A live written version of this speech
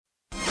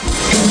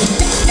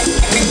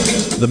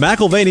The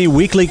McIlvaney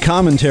Weekly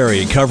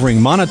Commentary,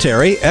 covering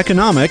monetary,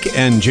 economic,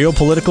 and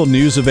geopolitical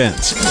news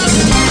events.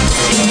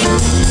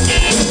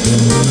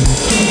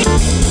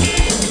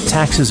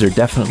 Taxes are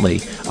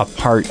definitely a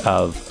part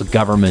of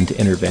government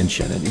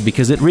intervention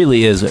because it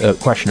really is a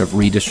question of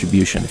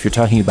redistribution. If you're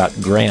talking about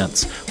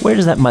grants, where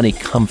does that money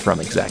come from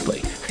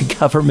exactly?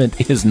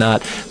 Government is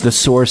not the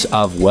source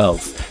of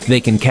wealth.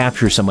 They can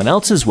capture someone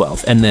else's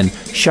wealth and then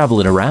shovel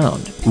it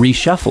around,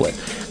 reshuffle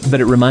it. But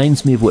it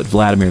reminds me of what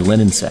Vladimir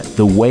Lenin said.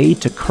 The way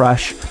to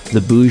crush the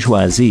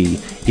bourgeoisie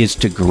is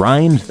to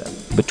grind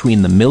them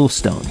between the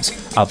millstones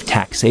of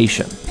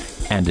taxation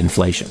and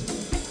inflation.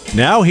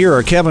 Now here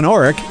are Kevin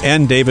Orrick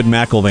and David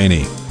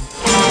McIlvaney.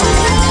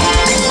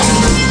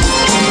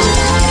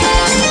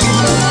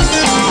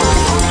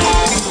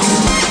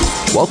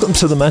 Welcome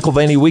to the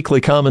McIlvaney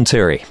Weekly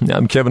Commentary.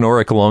 I'm Kevin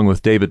Orrick along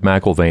with David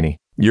McIlvaney.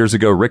 Years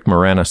ago, Rick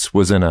Moranis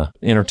was in an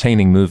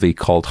entertaining movie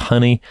called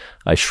Honey,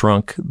 I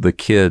Shrunk the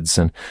Kids.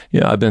 And,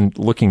 I've been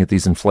looking at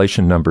these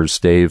inflation numbers,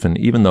 Dave, and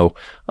even though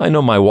I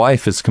know my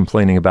wife is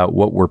complaining about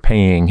what we're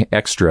paying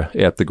extra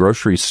at the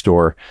grocery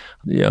store,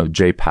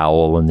 Jay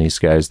Powell and these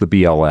guys, the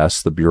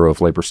BLS, the Bureau of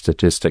Labor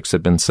Statistics,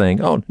 have been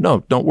saying, oh,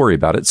 no, don't worry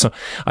about it. So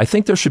I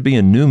think there should be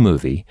a new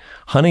movie,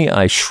 Honey,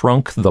 I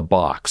Shrunk the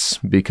Box,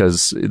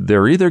 because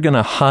they're either going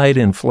to hide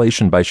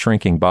inflation by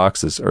shrinking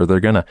boxes or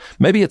they're going to,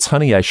 maybe it's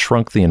Honey, I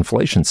Shrunk the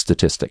Inflation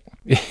statistic.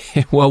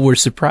 Well, we're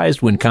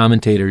surprised when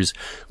commentators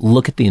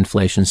look at the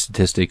inflation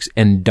statistics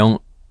and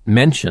don't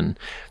mention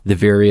the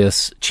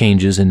various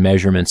changes and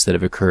measurements that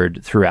have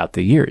occurred throughout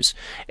the years.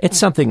 It's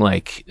something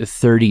like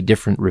 30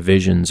 different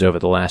revisions over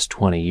the last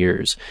 20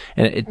 years.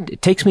 And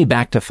it takes me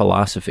back to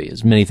philosophy,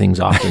 as many things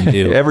often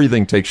do.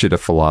 Everything takes you to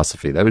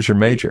philosophy. That was your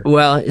major.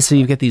 Well, so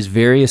you've got these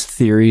various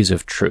theories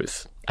of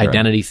truth.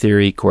 Identity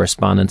theory,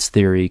 correspondence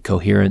theory,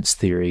 coherence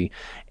theory,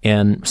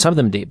 and some of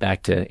them date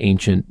back to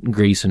ancient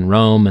Greece and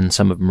Rome, and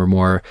some of them are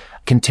more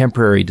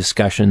contemporary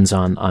discussions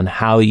on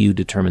how you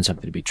determine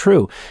something to be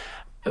true.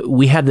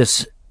 We had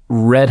this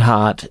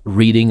red-hot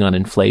reading on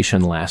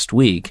inflation last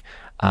week,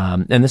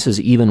 and this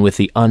is even with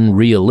the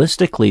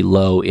unrealistically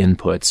low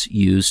inputs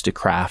used to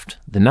craft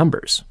the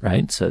numbers,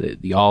 right? So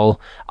the all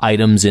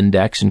items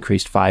index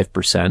increased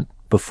 5%.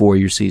 Before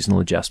your seasonal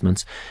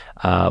adjustments,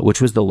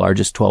 which was the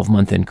largest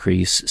 12-month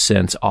increase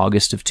since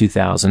August of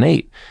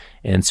 2008.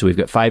 And so we've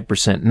got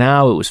 5%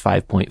 now. It was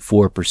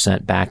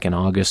 5.4% back in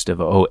August of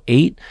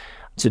 2008.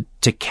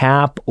 To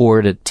cap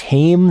or to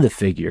tame the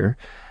figure,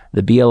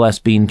 the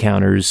BLS bean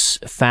counters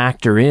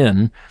factor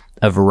in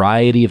a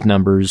variety of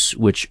numbers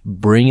which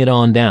bring it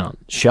on down.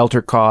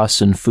 Shelter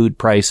costs and food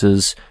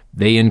prices,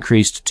 they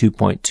increased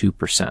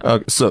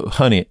 2.2%. So,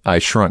 Honey, I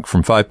shrunk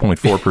from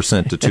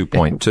 5.4% to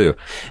 2.2.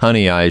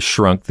 Honey, I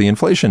shrunk the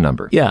inflation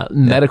number. Yeah.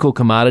 Medical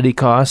commodity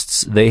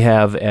costs, they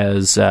have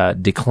as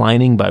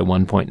declining by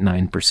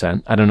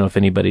 1.9%. I don't know if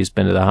anybody's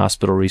been to the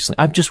hospital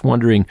recently. I'm just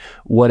wondering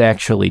what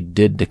actually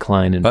did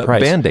decline in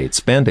price.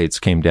 Band-Aids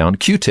came down.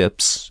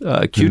 Q-tips.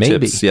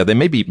 Maybe. Yeah,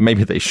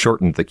 maybe they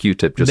shortened the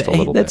Q-tip just a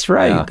little bit. That's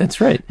right. Yeah. That's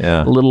right.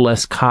 Yeah. A little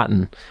less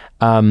cotton.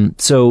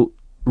 So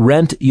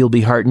rent, you'll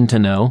be heartened to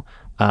know.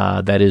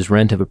 That is,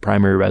 rent of a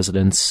primary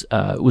residence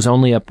was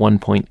only up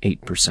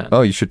 1.8%.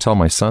 Oh, you should tell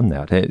my son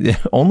that. Hey,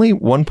 only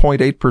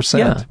 1.8%?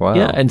 Yeah, wow.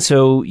 Yeah, and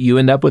so you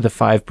end up with a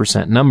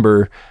 5%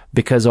 number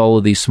because all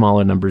of these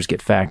smaller numbers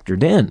get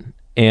factored in.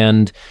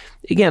 And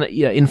again,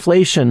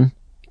 inflation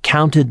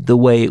counted the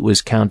way it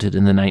was counted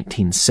in the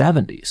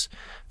 1970s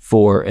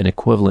for an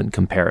equivalent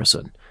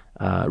comparison.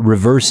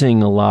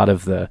 Reversing a lot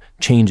of the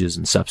changes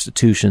and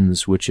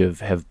substitutions which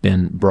have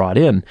been brought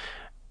in.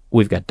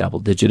 We've got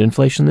double-digit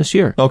inflation this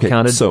year,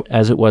 counted so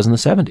as it was in the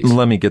 70s.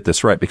 Let me get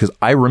this right, because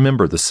I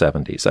remember the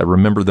 70s. I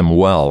remember them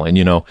well. And,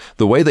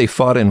 the way they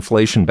fought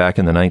inflation back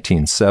in the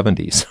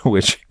 1970s,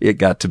 which it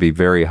got to be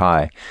very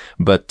high,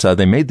 but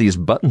they made these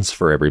buttons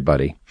for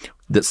everybody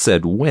that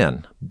said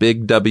win,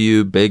 big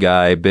W, big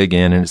I, big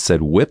N, and it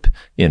said whip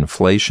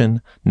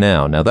inflation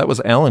now. Now, that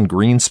was Alan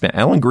Greenspan.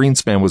 Alan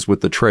Greenspan was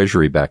with the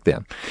Treasury back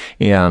then.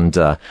 And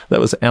that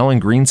was Alan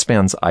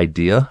Greenspan's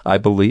idea, I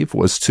believe,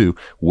 was to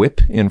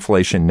whip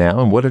inflation now.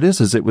 And what it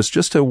is it was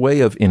just a way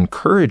of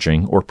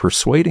encouraging or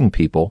persuading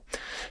people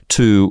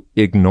to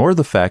ignore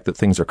the fact that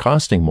things are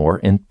costing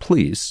more and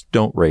please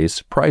don't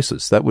raise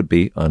prices. That would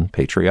be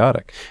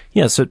unpatriotic.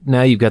 Yeah, so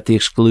now you've got the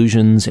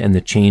exclusions and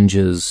the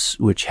changes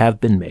which have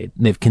been made.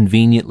 They've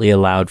conveniently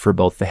allowed for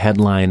both the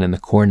headline and the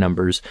core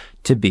numbers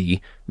to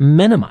be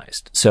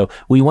minimized. So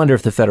we wonder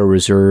if the Federal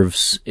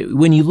Reserve's,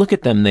 when you look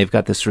at them, they've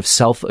got this sort of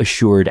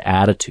self-assured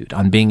attitude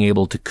on being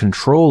able to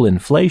control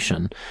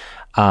inflation.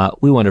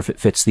 We wonder if it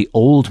fits the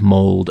old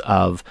mold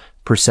of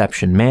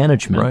perception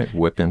management. Right.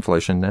 Whip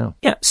inflation now.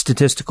 Yeah.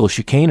 Statistical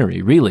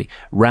chicanery, really.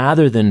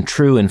 Rather than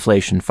true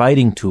inflation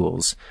fighting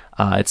tools,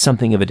 it's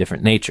something of a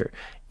different nature.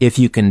 If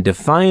you can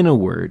define a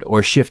word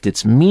or shift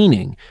its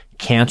meaning,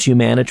 can't you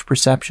manage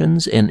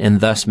perceptions and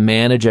thus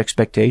manage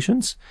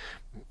expectations?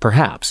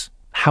 Perhaps.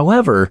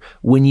 However,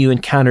 when you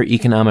encounter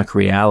economic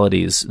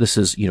realities, this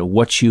is,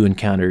 what you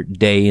encounter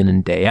day in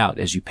and day out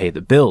as you pay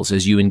the bills,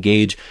 as you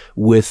engage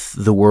with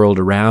the world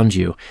around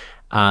you.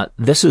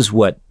 This is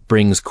what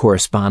brings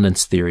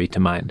correspondence theory to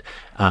mind.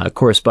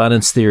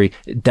 Correspondence theory,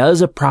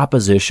 does a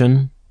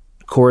proposition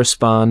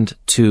correspond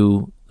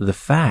to the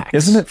facts?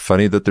 Isn't it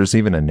funny that there's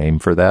even a name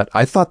for that?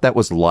 I thought that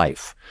was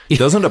life.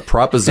 Doesn't a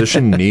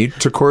proposition need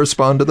to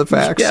correspond to the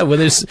facts? Yeah, well,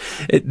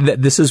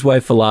 this is why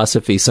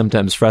philosophy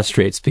sometimes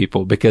frustrates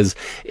people, because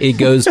it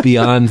goes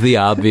beyond the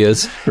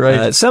obvious,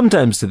 right?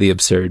 Sometimes to the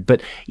absurd.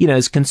 But,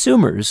 as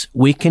consumers,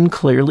 we can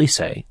clearly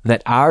say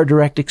that our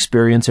direct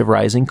experience of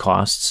rising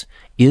costs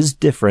is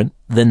different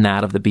than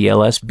that of the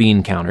BLS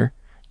bean counter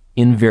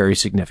in very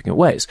significant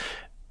ways.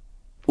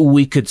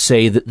 We could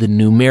say that the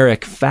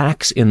numeric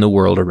facts in the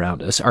world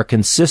around us are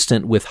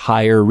consistent with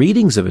higher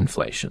readings of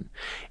inflation.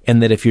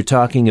 And that if you're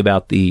talking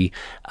about the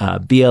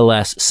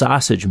BLS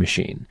sausage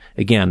machine,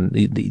 again,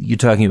 you're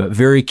talking about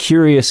very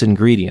curious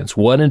ingredients.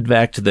 What, in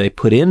fact, do they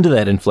put into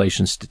that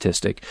inflation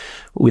statistic?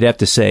 We'd have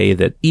to say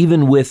that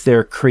even with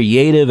their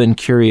creative and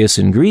curious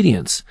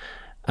ingredients,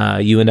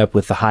 you end up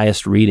with the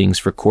highest readings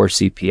for core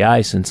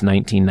CPI since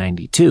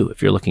 1992.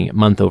 If you're looking at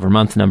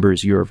month-over-month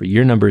numbers,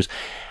 year-over-year numbers,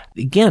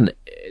 again,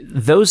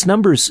 those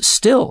numbers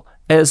still,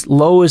 as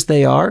low as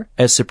they are,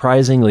 as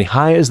surprisingly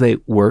high as they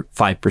were,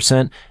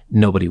 5%,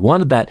 nobody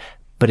wanted that.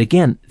 But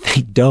again,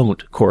 they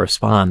don't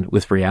correspond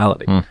with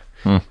reality.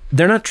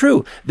 They're not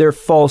true. They're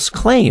false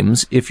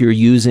claims if you're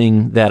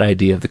using that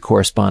idea of the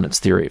correspondence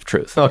theory of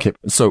truth. Okay,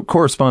 so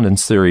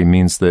correspondence theory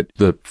means that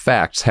the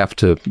facts have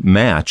to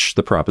match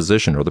the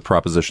proposition, or the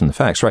proposition the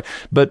facts, right?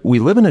 But we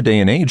live in a day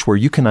and age where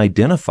you can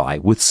identify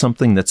with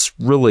something that's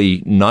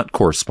really not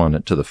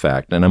correspondent to the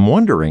fact. And I'm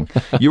wondering,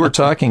 you were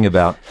talking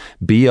about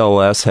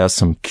BLS has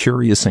some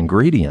curious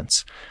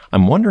ingredients.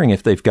 I'm wondering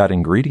if they've got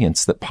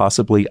ingredients that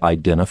possibly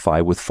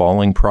identify with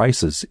falling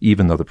prices,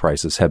 even though the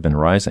prices have been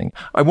rising.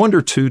 I wonder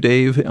too,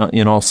 Dave,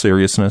 in all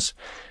seriousness,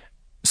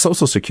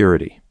 Social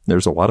Security.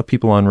 There's a lot of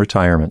people on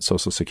retirement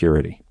Social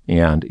Security.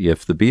 And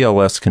if the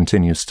BLS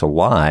continues to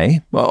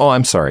lie,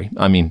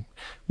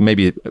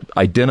 maybe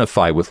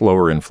identify with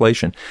lower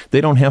inflation,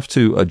 they don't have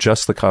to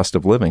adjust the cost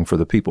of living for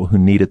the people who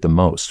need it the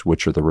most,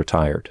 which are the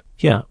retired.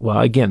 Yeah, well,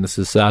 again, this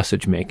is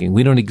sausage making.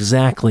 We don't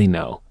exactly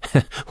know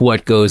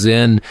what goes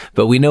in,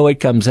 but we know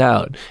what comes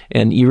out.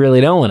 And you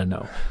really don't want to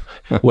know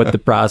what the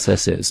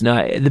process is.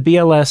 Now, the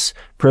BLS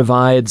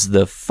provides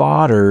the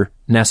fodder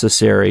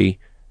necessary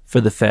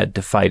for the Fed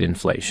to fight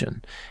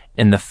inflation.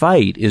 And the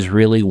fight is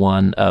really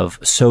one of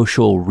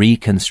social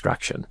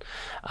reconstruction.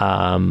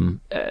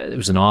 There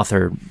was an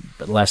author,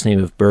 the last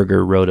name of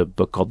Berger, wrote a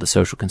book called The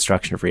Social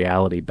Construction of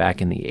Reality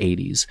back in the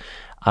 80s.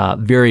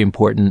 Very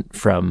important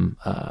from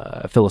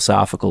a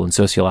philosophical and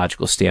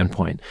sociological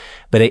standpoint.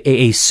 But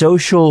a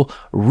social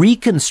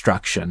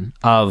reconstruction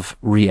of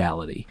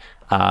reality,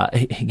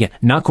 again,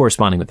 not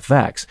corresponding with the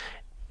facts.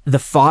 The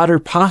fodder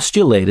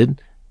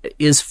postulated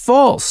is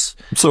false.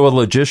 So a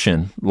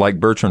logician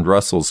like Bertrand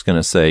Russell is going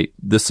to say,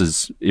 this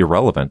is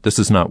irrelevant. This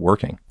is not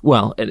working.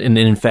 Well, and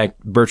in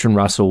fact, Bertrand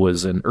Russell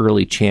was an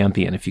early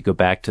champion. If you go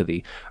back to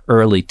the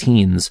early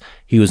teens,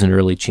 he was an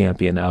early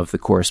champion of the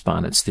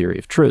correspondence theory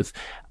of truth.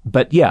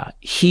 But yeah,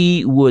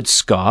 he would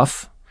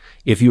scoff.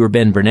 If you were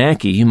Ben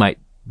Bernanke, you might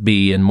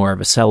be in more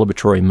of a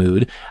celebratory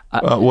mood.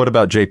 What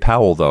about Jay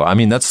Powell, though? I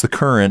mean, that's the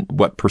current,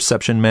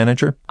 perception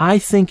manager? I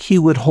think he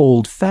would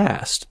hold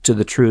fast to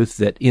the truth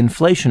that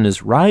inflation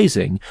is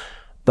rising,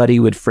 but he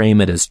would frame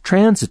it as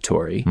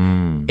transitory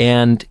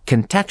and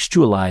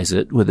contextualize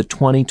it with a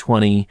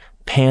 2020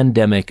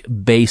 pandemic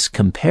base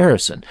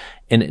comparison.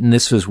 And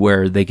this is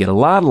where they get a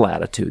lot of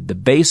latitude. The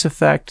base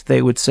effect,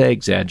 they would say,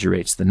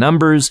 exaggerates the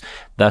numbers,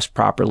 thus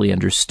properly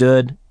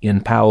understood.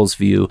 In Powell's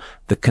view,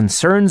 the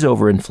concerns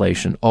over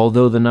inflation,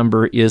 although the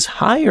number is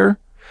higher,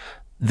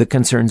 the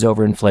concerns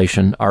over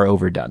inflation are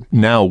overdone.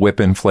 Now whip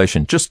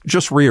inflation.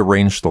 Just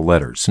rearrange the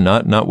letters.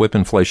 Not whip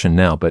inflation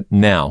now, but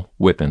now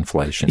whip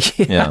inflation.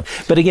 Yeah.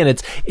 But again,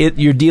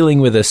 you're dealing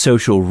with a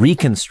social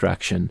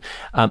reconstruction.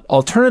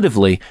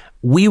 Alternatively,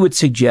 we would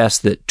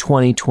suggest that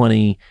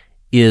 2020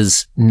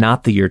 is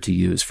not the year to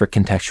use for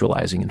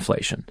contextualizing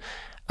inflation.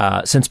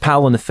 Since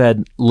Powell and the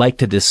Fed like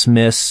to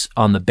dismiss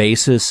on the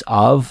basis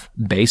of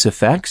base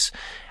effects,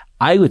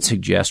 I would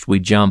suggest we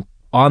jump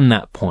on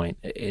that point.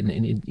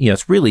 And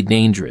it's really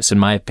dangerous, in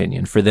my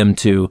opinion, for them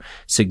to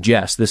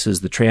suggest this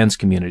is the trans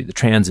community, the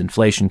trans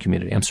inflation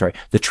community,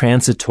 the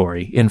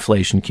transitory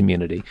inflation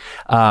community,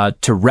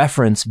 to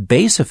reference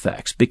base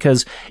effects,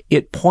 because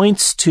it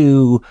points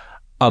to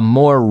a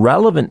more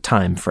relevant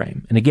time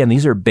frame. And again,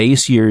 these are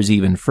base years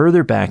even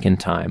further back in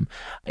time.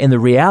 And the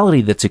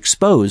reality that's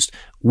exposed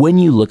when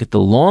you look at the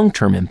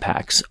long-term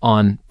impacts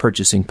on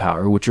purchasing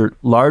power, which are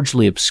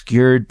largely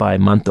obscured by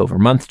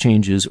month-over-month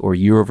changes or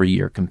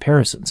year-over-year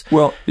comparisons.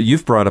 Well,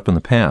 you've brought up in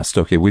the past,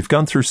 okay, we've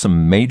gone through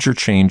some major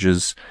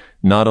changes,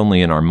 not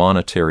only in our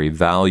monetary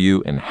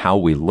value and how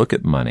we look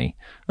at money.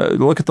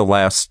 Look at the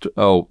last,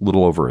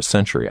 little over a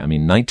century. I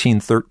mean,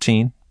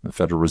 1913, the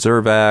Federal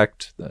Reserve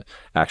Act.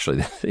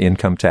 Actually, the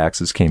income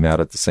taxes came out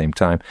at the same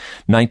time.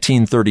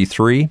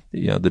 1933,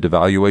 the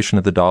devaluation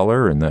of the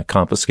dollar and the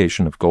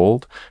confiscation of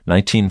gold.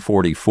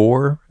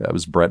 1944, that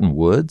was Bretton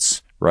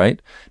Woods,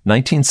 right?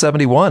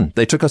 1971,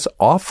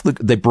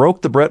 they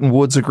broke the Bretton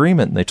Woods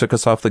Agreement and they took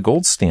us off the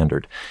gold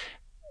standard.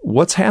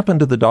 What's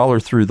happened to the dollar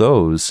through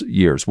those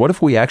years? What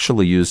if we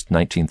actually used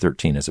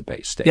 1913 as a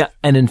base date? Yeah,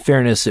 and in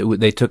fairness,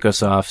 they took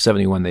us off,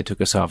 71, they took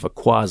us off a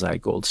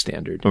quasi-gold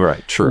standard.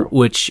 Right, true.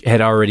 Which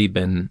had already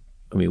been,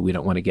 we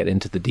don't want to get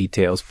into the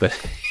details, but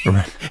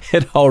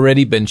had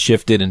already been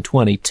shifted in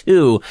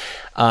 22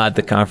 at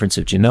the Conference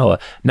of Genoa.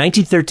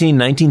 1913,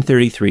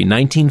 1933,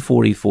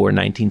 1944,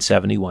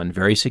 1971,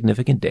 very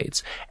significant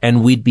dates.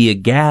 And we'd be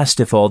aghast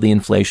if all the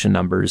inflation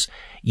numbers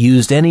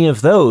used any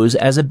of those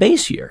as a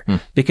base year,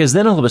 because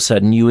then all of a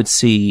sudden you would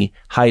see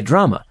high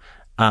drama.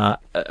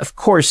 Of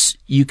course,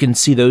 you can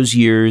see those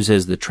years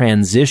as the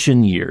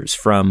transition years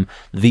from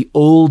the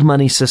old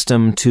money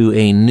system to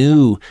a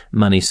new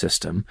money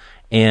system.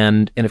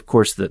 And of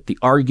course, the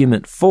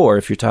argument for,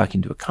 if you're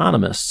talking to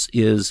economists,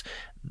 is,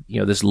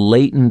 this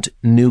latent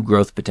new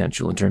growth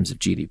potential in terms of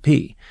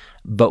GDP.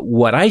 But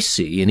what I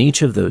see in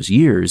each of those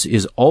years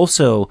is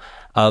also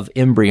of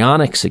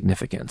embryonic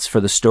significance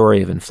for the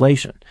story of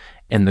inflation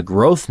and the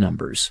growth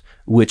numbers,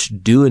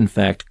 which do in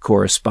fact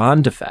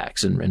correspond to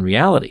facts and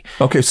reality.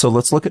 Okay, so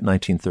let's look at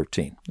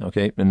 1913.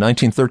 Okay, in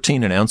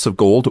 1913, an ounce of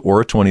gold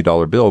or a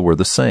 $20 bill were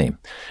the same.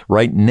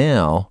 Right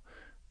now,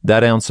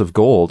 that ounce of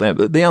gold,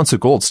 the ounce of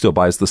gold still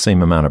buys the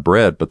same amount of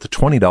bread, but the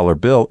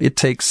 $20 bill, it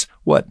takes,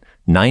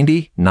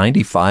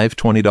 95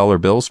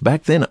 $20 bills?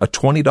 Back then, a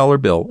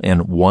 $20 bill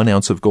and 1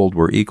 ounce of gold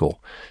were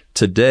equal.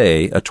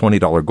 Today, a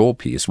 $20 gold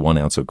piece, 1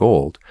 ounce of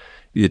gold,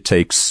 it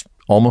takes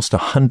almost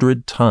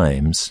 100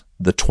 times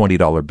the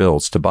 $20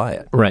 bills to buy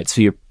it. Right.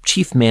 So your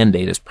chief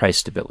mandate is price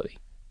stability.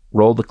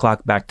 Roll the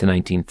clock back to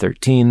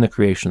 1913, the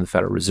creation of the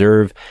Federal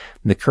Reserve.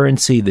 The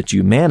currency that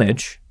you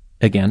manage,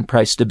 again,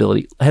 price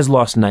stability, has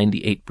lost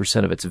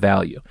 98% of its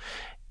value.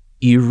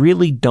 You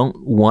really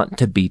don't want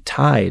to be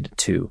tied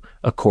to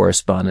a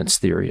correspondence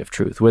theory of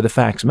truth where the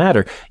facts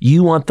matter.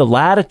 You want the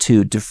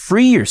latitude to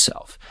free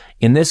yourself.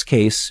 In this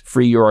case,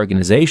 free your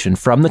organization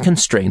from the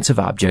constraints of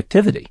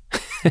objectivity.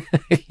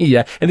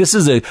 Yeah. And this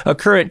is a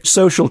current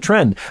social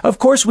trend. Of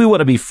course, we want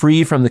to be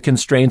free from the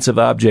constraints of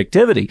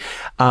objectivity.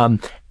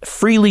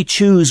 Freely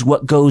choose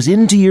what goes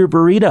into your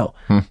burrito.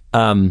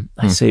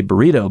 I say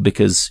burrito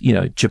because,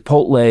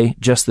 Chipotle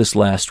just this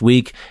last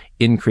week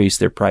increased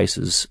their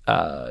prices,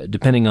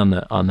 depending on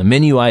the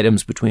menu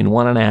items between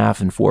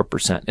 1.5% and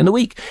 4% in the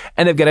week.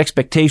 And they've got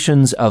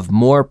expectations of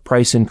more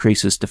price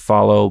increases to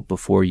follow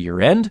before year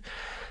end.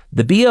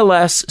 The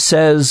BLS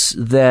says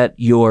that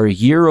your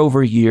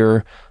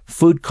year-over-year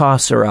food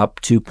costs are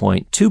up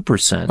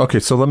 2.2%. Okay,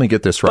 so let me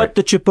get this right. But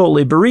the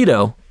Chipotle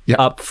burrito,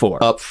 up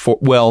 4. Up 4.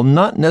 Well,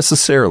 not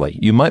necessarily.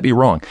 You might be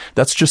wrong.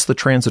 That's just the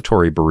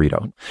transitory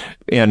burrito.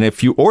 And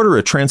if you order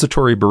a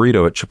transitory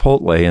burrito at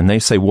Chipotle and they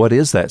say, what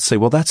is that? Say,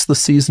 well, that's the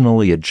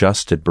seasonally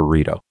adjusted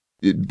burrito.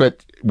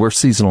 But we're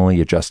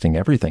seasonally adjusting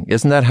everything.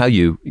 Isn't that how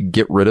you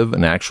get rid of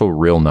an actual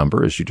real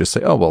number? Is you just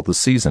say, oh, well, the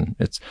season,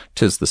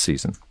 tis the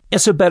season. Yeah,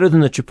 so better than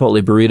the Chipotle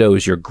burrito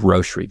is your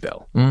grocery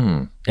bill.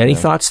 Any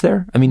thoughts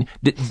there? I mean,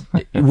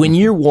 when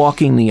you're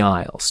walking the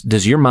aisles,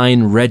 does your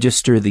mind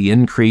register the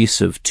increase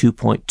of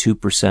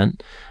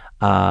 2.2%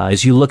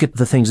 as you look at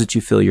the things that you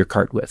fill your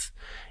cart with?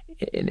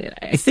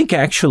 I think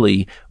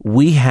actually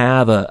we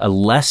have a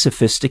less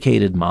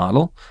sophisticated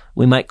model.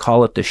 We might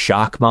call it the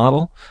shock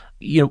model.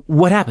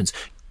 What happens?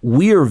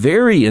 We are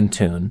very in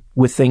tune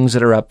with things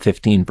that are up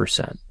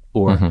 15%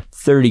 or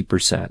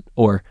 30%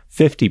 or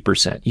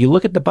 50%. You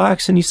look at the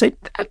box and you say,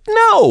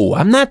 no,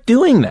 I'm not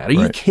doing that. Are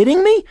you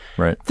kidding me?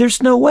 Right.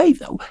 There's no way.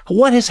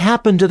 What has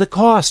happened to the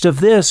cost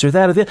of this or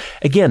that or that?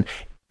 Again,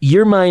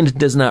 your mind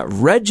does not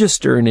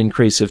register an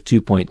increase of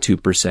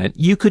 2.2%.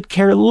 You could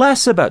care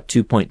less about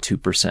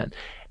 2.2%.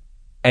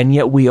 And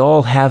yet we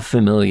all have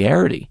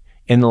familiarity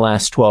in the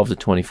last 12 to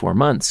 24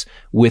 months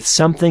with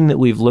something that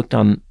we've looked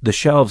on the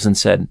shelves and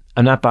said,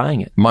 I'm not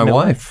buying it. My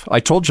wife, I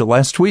told you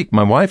last week,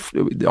 my wife,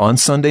 on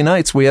Sunday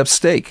nights, we have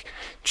steak.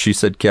 She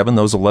said, Kevin,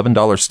 those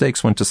 $11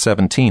 steaks went to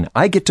 17.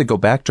 I get to go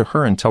back to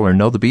her and tell her,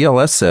 no, the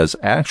BLS says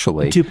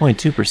actually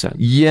 2.2%.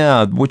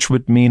 Yeah, which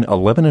would mean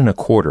 11 and a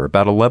quarter,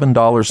 about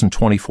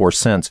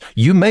 $11.24.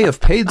 You may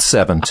have paid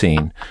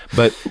 17,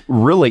 but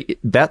really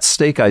that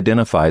steak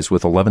identifies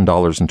with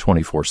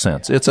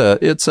 $11.24. It's a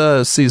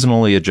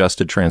seasonally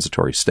adjusted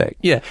transitory steak.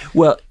 Yeah.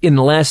 Well, in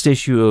the last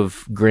issue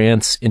of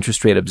Grant's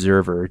Interest Rate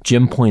Observer,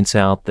 Jim points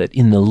out that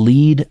in the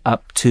lead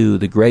up to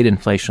the great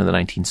inflation of the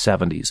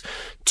 1970s,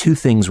 two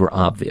things were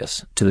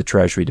obvious to the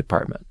Treasury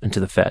Department and to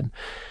the Fed.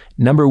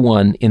 Number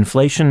one,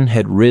 inflation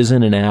had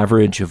risen an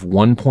average of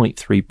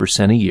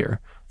 1.3% a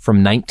year from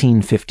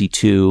 1952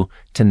 to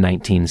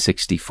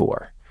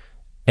 1964.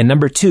 And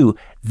number two,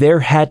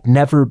 there had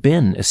never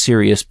been a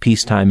serious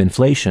peacetime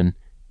inflation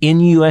in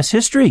U.S.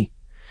 history.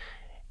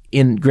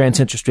 In Grand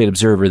Central Strait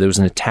Observer, there was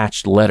an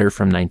attached letter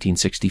from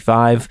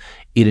 1965.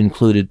 It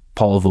included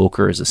Paul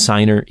Volcker as a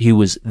signer. He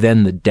was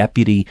then the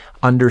Deputy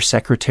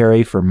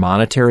Undersecretary for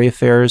Monetary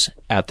Affairs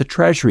at the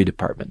Treasury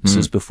Department. This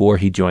is before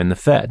he joined the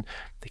Fed.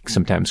 They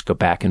sometimes go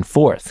back and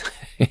forth,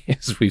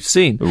 as we've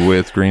seen.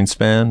 With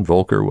Greenspan,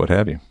 Volcker, what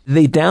have you.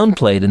 They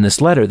downplayed in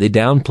this letter,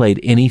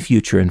 any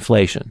future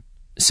inflation,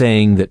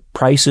 saying that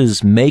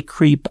prices may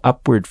creep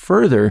upward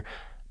further,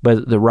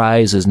 but the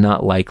rise is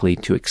not likely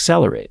to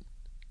accelerate.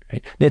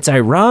 Right? It's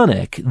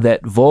ironic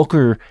that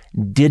Volcker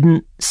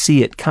didn't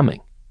see it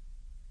coming.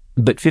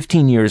 But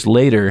 15 years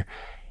later,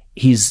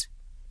 he's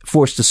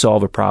forced to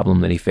solve a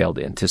problem that he failed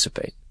to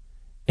anticipate.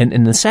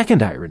 And the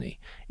second irony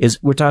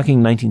is we're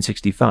talking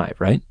 1965,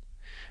 right?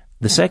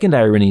 The second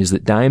irony is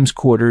that dimes,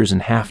 quarters,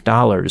 and half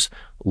dollars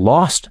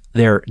lost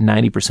their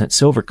 90%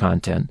 silver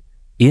content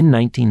in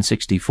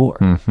 1964.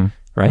 Mm-hmm.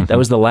 Right? Mm-hmm. That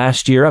was the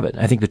last year of it.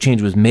 I think the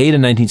change was made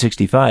in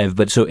 1965,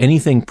 but so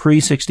anything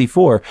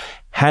pre-64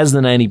 has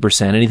the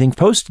 90%, anything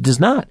post does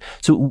not.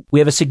 So we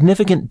have a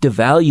significant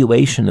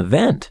devaluation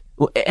event.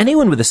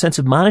 Anyone with a sense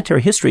of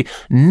monetary history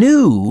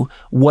knew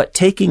what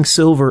taking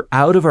silver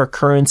out of our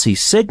currency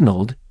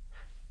signaled,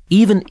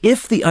 even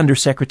if the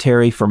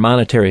Undersecretary for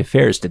Monetary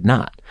Affairs did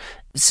not.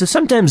 So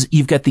sometimes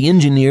you've got the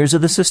engineers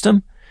of the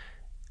system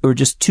who are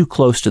just too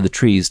close to the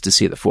trees to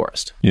see the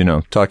forest. You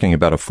know, talking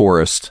about a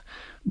forest,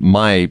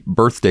 my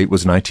birth date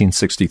was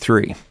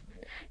 1963,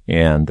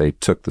 and they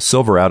took the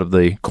silver out of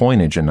the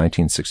coinage in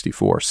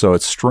 1964. So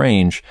it's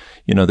strange.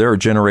 You know, there are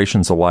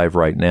generations alive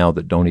right now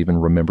that don't even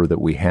remember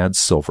that we had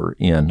silver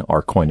in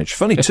our coinage.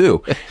 Funny,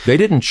 too. They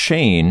didn't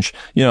change.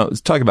 You know,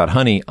 talk about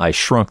Honey, I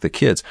Shrunk the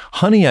Kids.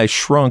 Honey, I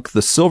Shrunk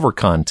the silver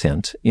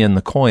content in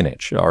the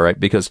coinage, all right?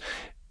 Because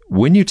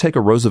when you take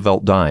a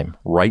Roosevelt dime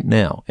right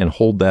now and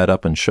hold that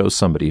up and show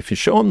somebody, if you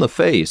show them the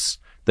face,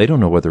 they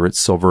don't know whether it's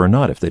silver or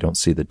not if they don't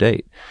see the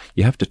date.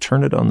 You have to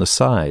turn it on the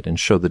side and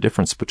show the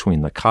difference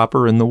between the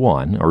copper in the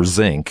one, or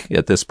zinc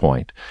at this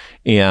point,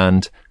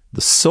 and the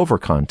silver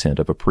content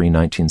of a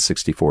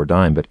pre-1964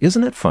 dime. But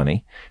isn't it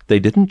funny? They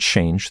didn't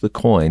change the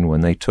coin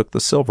when they took the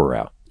silver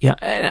out. Yeah,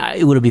 and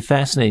it would be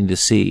fascinating to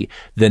see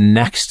the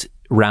next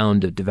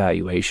round of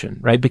devaluation,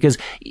 right? Because,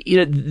 you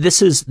know,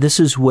 this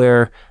is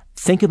where,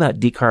 think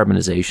about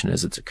decarbonization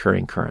as it's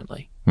occurring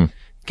currently.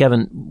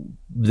 Kevin,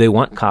 they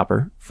want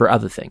copper for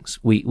other things.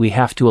 We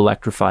have to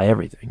electrify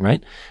everything,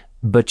 right?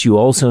 But you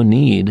also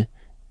need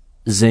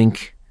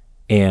zinc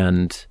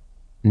and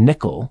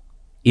nickel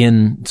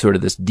in sort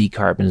of this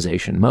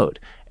decarbonization mode.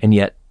 And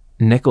yet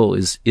nickel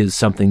is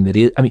something that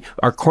is, I mean,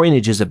 our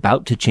coinage is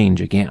about to change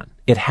again.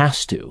 It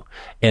has to.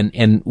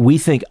 And we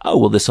think, oh,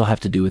 well, this will have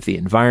to do with the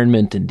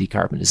environment and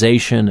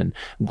decarbonization and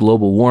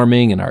global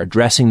warming and our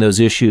addressing those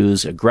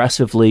issues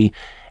aggressively.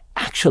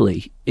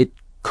 Actually, it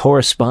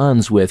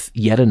corresponds with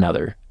yet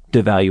another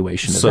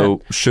devaluation event.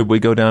 So should we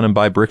go down and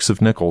buy bricks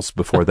of nickels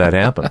before that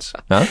happens?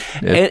 Huh?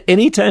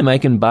 Anytime I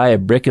can buy a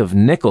brick of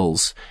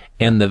nickels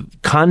and the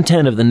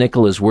content of the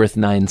nickel is worth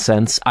 9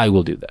 cents, I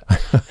will do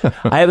that.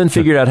 I haven't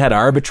figured out how to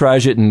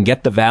arbitrage it and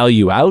get the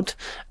value out,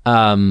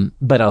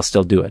 but I'll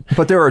still do it.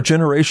 But there are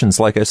generations,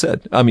 like I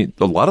said. I mean,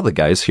 a lot of the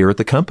guys here at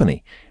the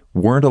company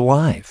weren't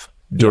alive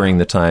during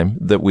the time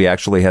that we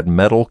actually had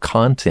metal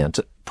content,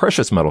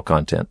 precious metal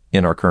content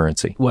in our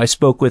currency. Well, I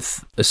spoke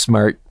with a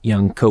smart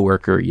young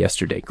coworker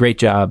yesterday. Great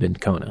job in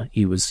Kona.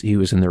 He was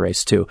in the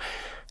race too.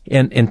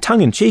 And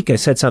tongue in cheek, I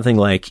said something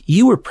like,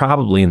 you were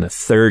probably in the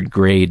 3rd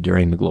grade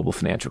during the global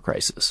financial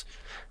crisis.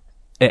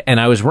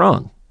 And I was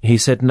wrong. He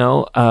said,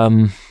 no,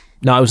 I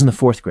was in the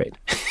 4th grade.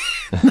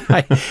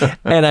 I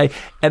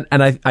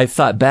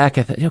thought back,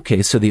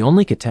 okay, so the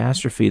only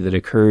catastrophe that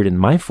occurred in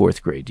my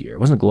 4th grade year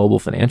wasn't a global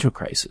financial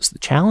crisis. The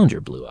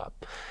Challenger blew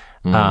up.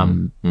 I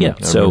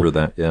remember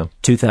that, yeah.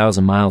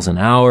 2,000 miles an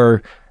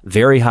hour,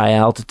 very high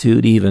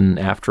altitude, even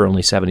after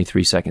only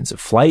 73 seconds of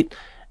flight.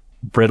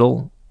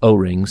 Brittle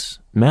O-rings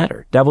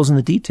matter. Devil's in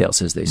the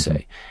details, as they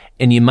say.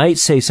 And you might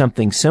say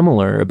something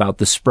similar about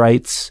the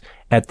sprites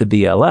at the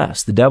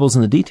BLS. The devil's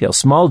in the details.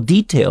 Small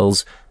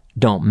details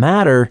don't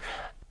matter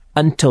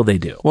until they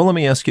do. Well, let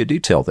me ask you a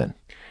detail then.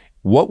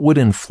 What would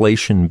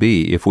inflation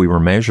be if we were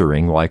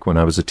measuring like when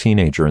I was a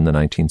teenager in the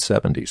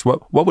 1970s?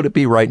 What would it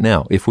be right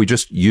now if we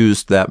just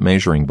used that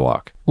measuring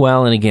block?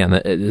 Well, and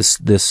again,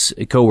 this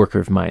coworker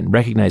of mine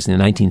recognizing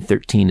that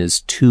 1913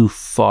 is too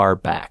far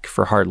back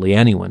for hardly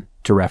anyone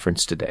to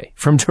reference today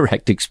from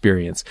direct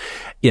experience.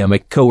 Yeah, my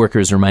coworker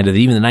is reminded that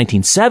even the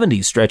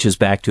 1970s stretches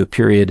back to a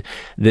period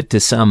that to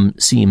some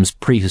seems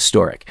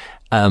prehistoric.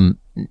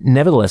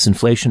 Nevertheless,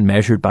 inflation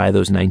measured by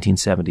those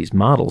 1970s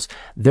models,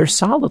 they're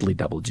solidly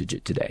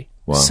double-digit today.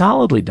 Wow.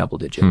 Solidly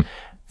double-digit.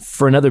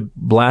 For another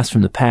blast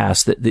from the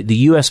past, the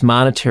U.S.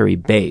 monetary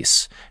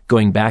base,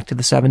 going back to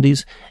the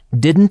 70s,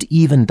 didn't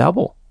even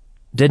double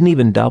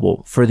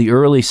for the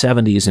early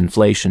 70s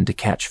inflation to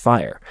catch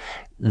fire.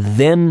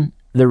 Then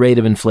the rate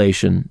of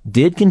inflation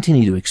did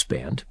continue to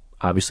expand.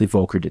 Obviously,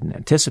 Volcker didn't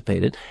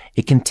anticipate it.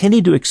 It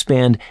continued to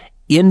expand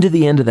into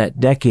the end of that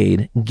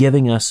decade,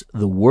 giving us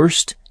the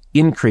worst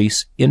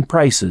increase in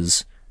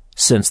prices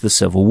since the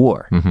Civil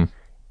War.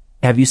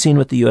 Have you seen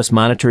what the U.S.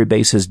 monetary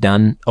base has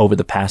done over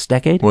the past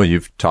decade? Well,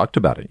 you've talked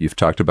about it. You've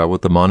talked about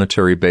what the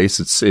monetary base,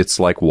 it's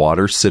like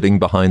water sitting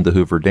behind the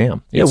Hoover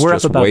Dam. It's we're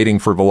just up about, waiting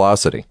for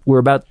velocity. We're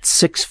about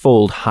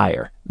sixfold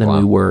higher than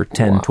we were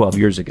 10, 12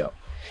 years ago.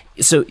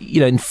 So,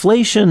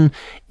 inflation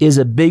is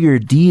a bigger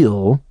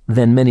deal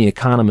than many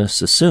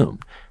economists assume.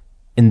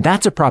 And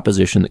that's a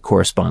proposition that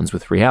corresponds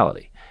with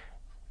reality.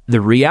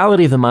 The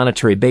reality of the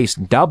monetary base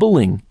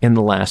doubling in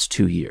the last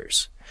 2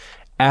 years,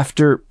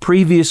 after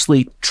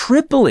previously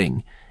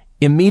tripling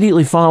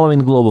immediately following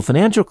the global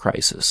financial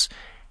crisis,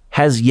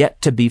 has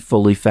yet to be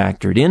fully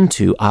factored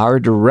into our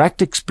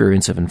direct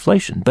experience of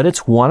inflation. But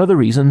it's one of the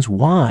reasons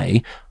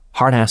why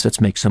hard assets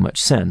make so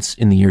much sense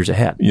in the years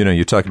ahead.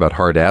 You talk about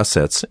hard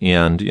assets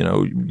and,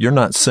 you're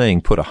not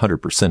saying put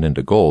 100%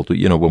 into gold.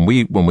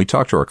 When we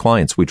talk to our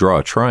clients, we draw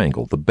a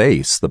triangle. The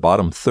base, the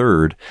bottom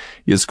third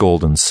is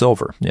gold and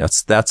silver.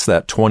 Yes, that's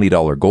that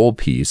 $20 gold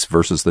piece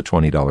versus the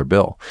 $20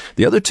 bill.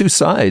 The other two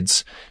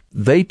sides,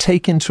 they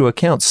take into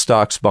account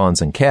stocks,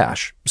 bonds, and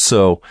cash.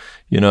 So,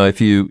 if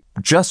you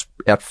just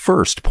at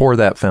first pour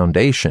that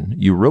foundation,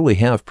 you really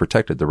have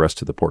protected the rest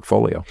of the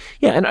portfolio.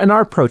 Yeah. And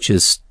our approach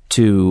is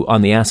to,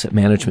 on the asset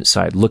management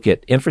side, look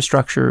at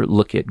infrastructure,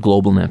 look at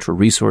global natural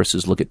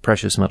resources, look at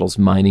precious metals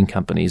mining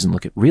companies, and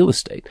look at real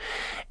estate.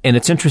 And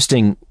it's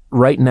interesting,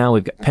 right now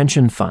we've got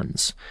pension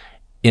funds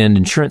and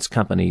insurance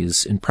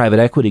companies and private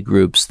equity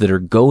groups that are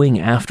going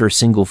after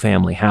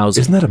single-family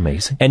housing. Isn't that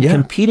amazing? And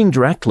competing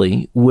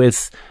directly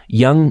with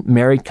young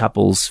married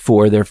couples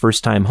for their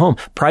first-time home.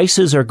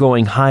 Prices are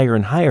going higher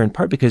and higher, in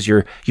part because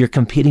you're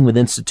competing with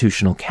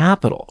institutional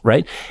capital,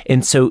 right?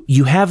 And so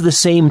you have the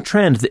same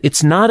trend.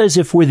 It's not as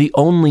if we're the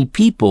only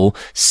people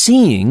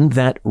seeing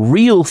that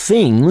real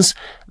things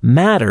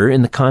matter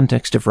in the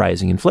context of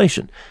rising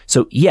inflation.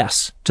 So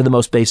yes, to the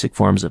most basic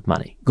forms of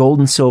money. Gold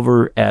and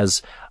silver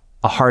as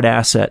a hard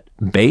asset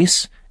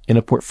base in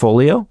a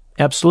portfolio?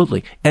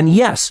 Absolutely. And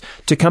yes,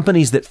 to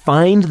companies that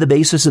find the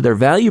basis of their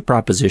value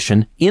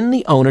proposition in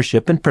the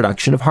ownership and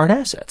production of hard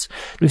assets.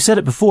 We've said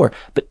it before,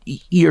 but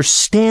your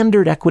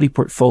standard equity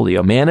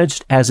portfolio,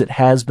 managed as it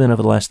has been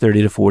over the last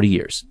 30 to 40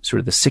 years, sort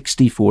of the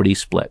 60-40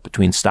 split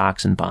between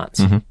stocks and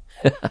bonds.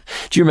 Mm-hmm.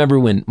 Do you remember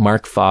when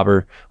Mark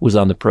Faber was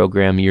on the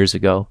program years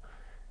ago?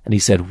 And he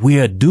said,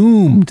 "We're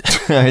doomed."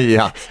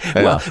 Yeah.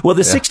 Well,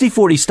 the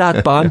 60-40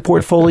 stock bond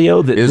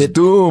portfolio is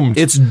doomed.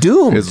 It's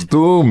doomed. It's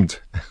doomed.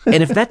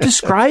 And if that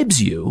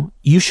describes you,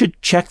 you should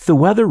check the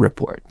weather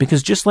report,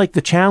 because just like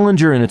the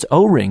Challenger and its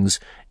O-rings,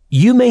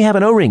 you may have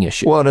an O-ring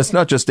issue. Well, and it's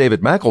not just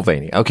David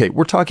McElvaney. Okay,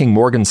 we're talking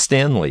Morgan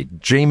Stanley,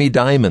 Jamie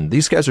Dimon.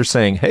 These guys are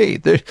saying, hey,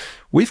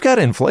 we've got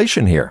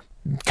inflation here.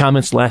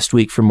 Comments last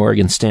week from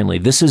Morgan Stanley.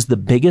 This is the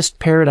biggest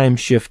paradigm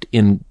shift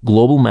in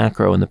global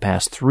macro in the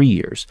past 3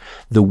 years.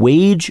 The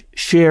wage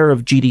share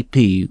of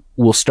GDP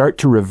will start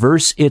to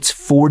reverse its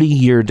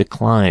 40-year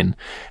decline.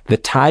 The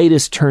tide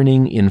is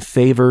turning in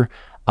favor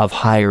of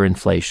higher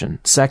inflation.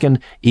 Second,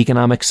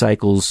 economic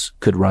cycles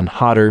could run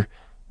hotter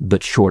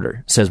but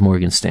shorter, says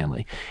Morgan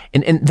Stanley.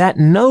 And that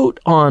note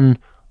on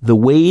the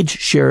wage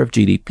share of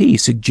GDP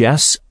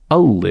suggests a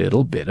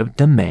little bit of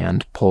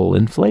demand pull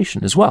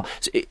inflation as well.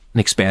 So an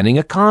expanding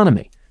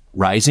economy,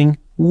 rising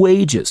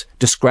wages,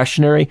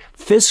 discretionary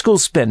fiscal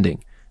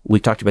spending.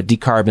 We talked about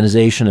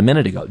decarbonization a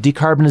minute ago.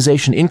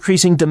 Decarbonization,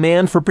 increasing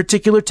demand for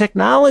particular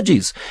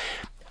technologies,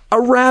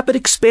 a rapid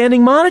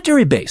expanding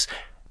monetary base.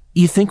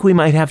 You think we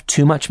might have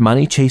too much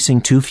money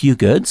chasing too few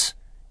goods?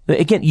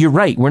 Again, you're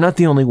right. We're not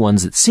the only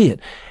ones that see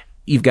it.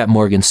 You've got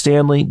Morgan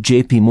Stanley,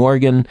 JP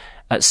Morgan.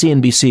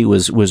 CNBC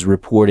was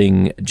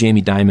reporting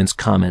Jamie Dimon's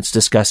comments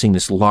discussing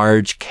this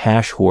large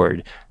cash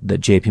hoard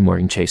that JP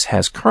Morgan Chase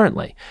has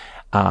currently,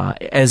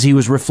 as he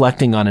was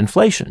reflecting on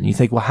inflation. You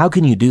think, well, how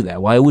can you do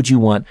that? Why would you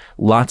want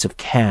lots of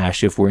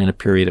cash if we're in a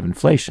period of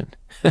inflation?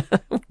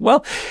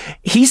 Well,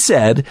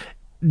 Jamie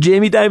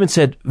Dimon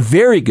said,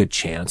 very good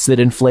chance that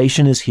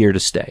inflation is here to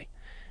stay.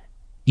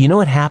 You know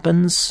what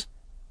happens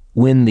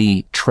when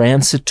the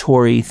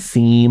transitory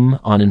theme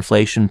on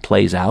inflation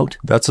plays out?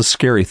 That's a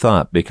scary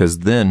thought, because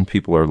then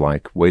people are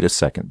like, wait a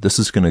second, this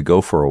is going to go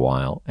for a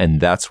while.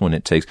 And that's when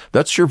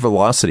that's your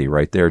velocity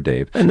right there,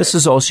 Dave. And this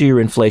is also your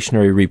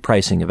inflationary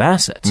repricing of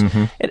assets.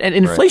 Mm-hmm. And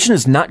inflation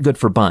is not good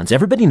for bonds.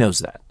 Everybody knows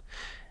that.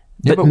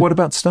 Yeah, but what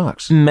about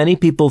stocks? Many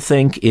people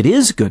think it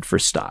is good for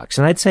stocks.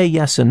 And I'd say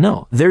yes and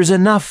no. There's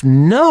enough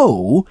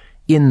no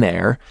in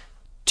there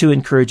to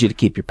encourage you to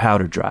keep your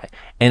powder dry.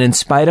 And in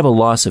spite of a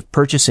loss of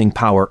purchasing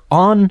power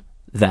on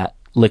that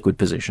liquid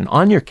position,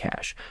 on your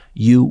cash,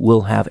 you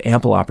will have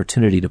ample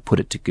opportunity to put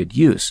it to good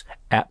use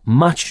at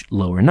much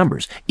lower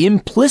numbers.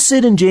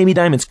 Implicit in Jamie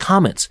Dimon's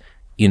comments,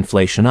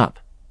 inflation up,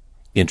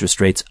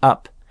 interest rates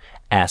up,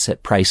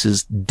 asset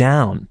prices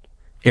down.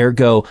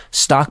 Ergo,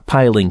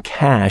 stockpiling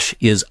cash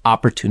is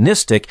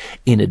opportunistic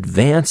in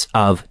advance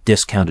of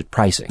discounted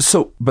pricing.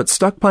 So, but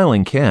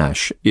stockpiling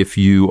cash, if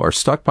you are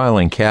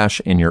stockpiling cash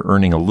and you're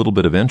earning a little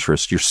bit of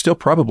interest, you're still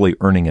probably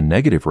earning a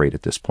negative rate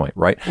at this point,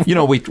 right?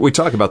 We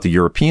talk about the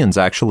Europeans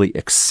actually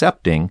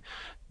accepting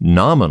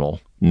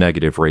nominal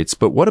negative rates.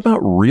 But what about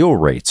real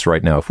rates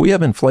right now? If we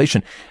have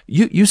inflation,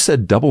 you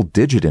said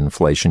double-digit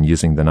inflation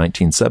using the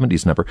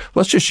 1970s number.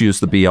 Let's just use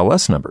the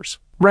BLS numbers.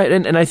 Right.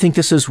 And I think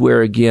this is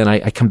where, again,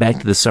 I come back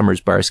to the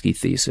Summers-Barsky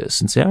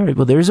thesis and say, all right,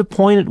 well, there's a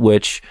point at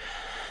which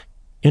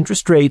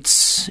interest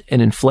rates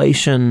and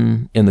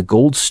inflation and the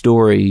gold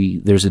story,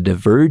 there's a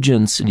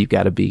divergence, and you've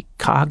got to be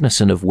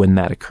cognizant of when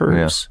that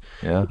occurs.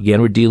 Yeah.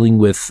 Again, we're dealing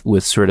with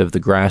sort of the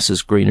grass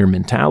is greener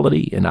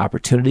mentality and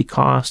opportunity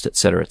cost, et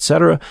cetera, et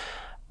cetera.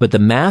 But the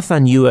math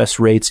on U.S.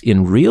 rates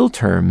in real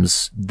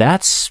terms,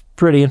 that's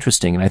pretty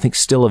interesting, and I think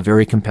still a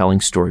very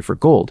compelling story for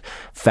gold.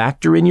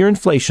 Factor in your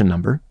inflation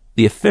number,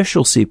 the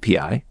official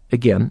CPI.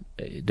 Again,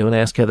 don't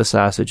ask how the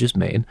sausage is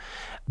made,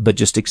 but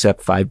just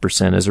accept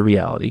 5% as a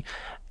reality.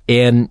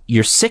 And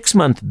your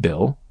 6-month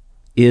bill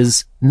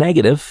is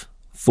negative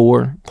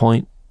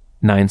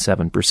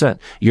 4.97%.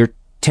 Your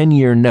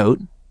 10-year note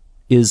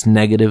is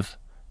negative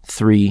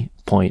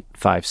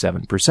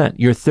 3.57%.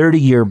 Your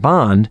 30-year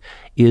bond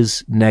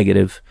is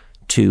negative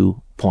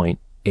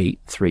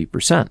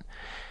 2.83%.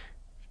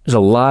 There's a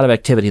lot of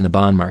activity in the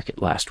bond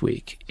market last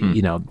week.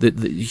 You know, the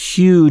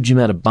huge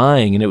amount of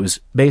buying, and it was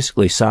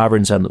basically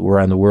sovereigns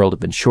around the world have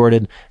been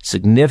shorted,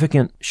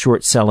 significant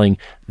short selling.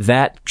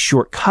 That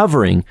short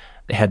covering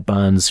had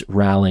bonds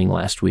rallying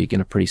last week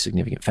in a pretty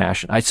significant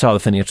fashion. I saw the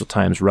Financial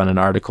Times run an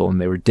article, and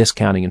they were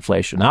discounting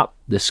inflation.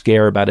 The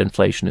scare about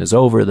inflation is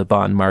over. The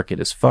bond market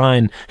is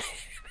fine.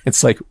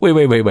 It's like, wait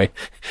a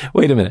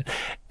minute.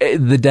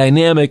 The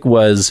dynamic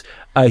was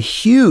a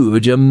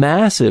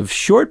massive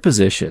short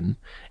position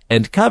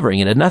and covering.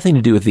 It had nothing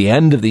to do with the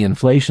end of the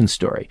inflation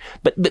story.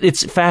 But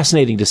it's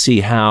fascinating to see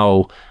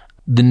how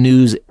the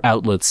news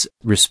outlets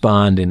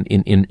respond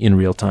in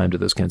real time to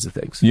those kinds of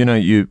things. You know,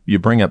 you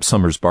bring up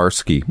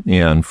Summers-Barsky,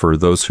 and for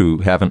those who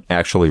haven't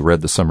actually read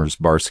the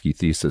Summers-Barsky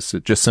thesis,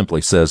 it just simply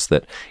says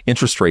that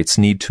interest rates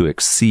need to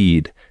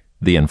exceed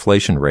the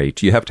inflation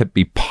rate. You have to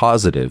be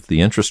positive.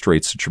 The interest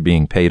rates that you're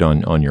being paid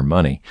on your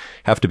money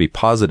have to be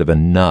positive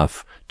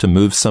enough to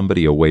move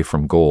somebody away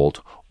from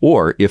gold,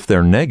 or if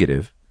they're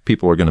negative,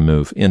 people are going to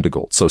move into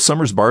gold. So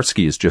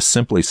Summers-Barsky is just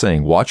simply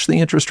saying, watch the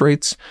interest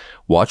rates,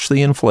 watch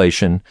the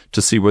inflation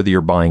to see whether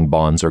you're buying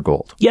bonds or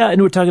gold. Yeah, and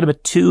we're talking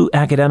about two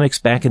academics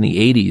back in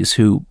the 80s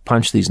who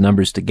punched these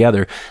numbers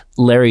together.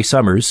 Larry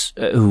Summers,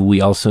 who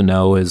we also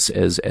know as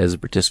a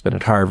participant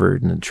at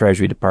Harvard and the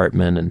Treasury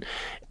Department and,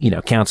 you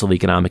know, Council of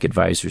Economic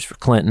Advisors for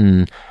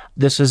Clinton.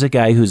 This is a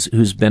guy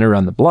who's been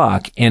around the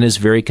block and is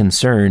very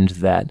concerned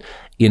that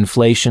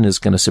inflation is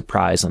going to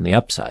surprise on the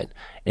upside.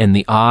 And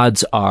the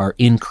odds are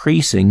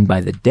increasing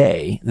by the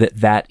day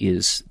that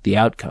is the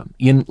outcome,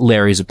 in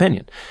Larry's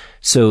opinion.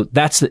 So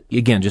that's,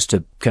 again, just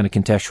to kind of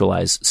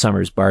contextualize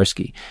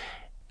Summers-Barsky.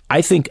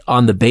 I think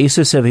on the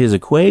basis of his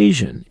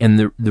equation and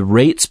the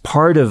rates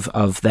part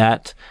of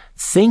that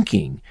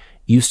thinking,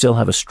 you still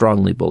have a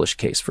strongly bullish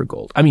case for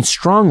gold. I mean,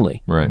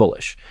 strongly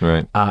bullish.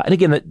 Right. And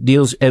again, that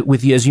deals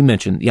with, as you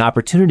mentioned, the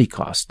opportunity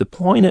cost, the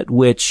point at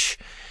which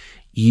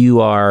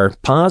you are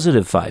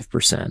positive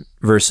 5%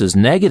 versus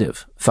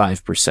negative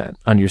 5%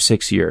 on your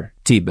 6-year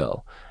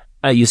T-bill.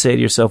 You say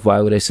to yourself, why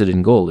would I sit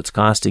in gold? It's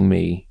costing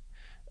me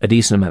a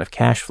decent amount of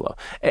cash flow.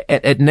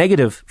 At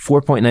negative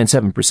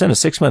 4.97%, a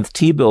 6-month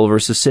T-bill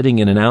versus sitting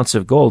in an ounce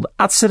of gold,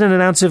 I'd sit in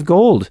an ounce of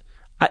gold.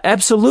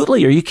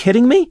 Absolutely. Are you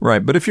kidding me?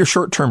 Right. But if you're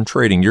short-term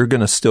trading, you're going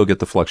to still get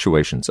the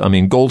fluctuations. I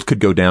mean, gold could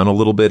go down a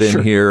little bit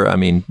in here. I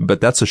mean, but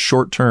that's a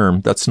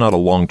short-term. That's not a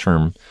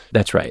long-term.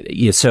 That's right.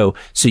 Yeah. So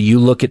you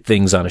look at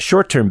things on a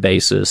short-term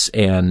basis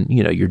and,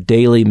 you know, your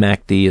daily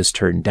MACD is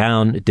turned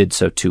down. It did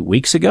so 2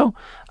 weeks ago.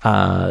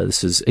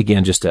 This is,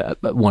 again, just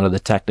one of the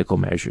technical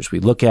measures we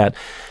look at.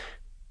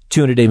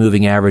 200-day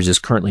moving average is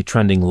currently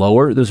trending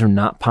lower. Those are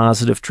not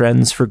positive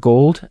trends for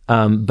gold,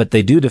 but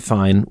they do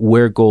define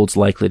where gold's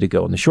likely to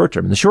go in the short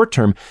term. In the short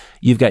term,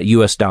 you've got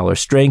U.S. dollar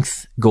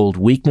strength, gold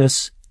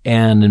weakness,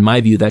 and in my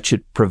view, that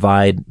should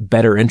provide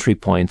better entry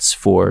points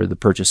for the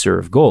purchaser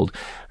of gold.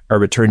 A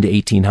return to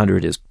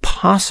 1800 is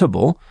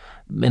possible,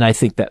 and I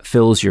think that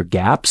fills your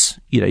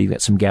gaps. You know, you've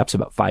got some gaps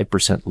about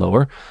 5%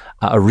 lower.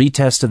 A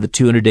retest of the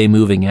 200-day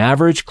moving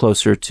average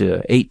closer to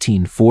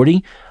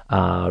 1840.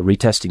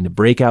 Retesting the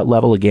breakout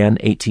level again,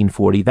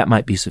 1840, that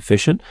might be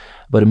sufficient,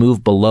 but a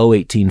move below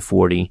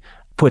 1840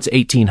 puts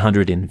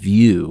 1800 in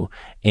view.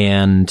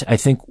 And I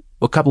think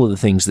a couple of the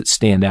things that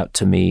stand out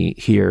to me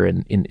here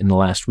in the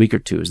last week or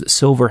two is that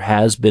silver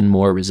has been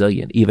more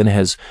resilient. Even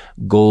as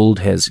gold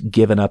has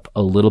given up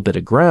a little bit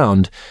of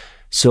ground,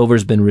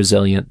 silver's been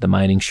resilient. The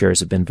mining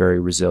shares have been very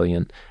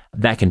resilient.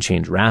 That can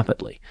change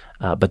rapidly.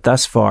 But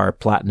thus far,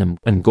 platinum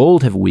and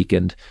gold have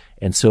weakened,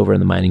 and silver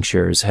and the mining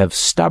shares have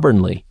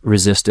stubbornly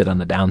resisted on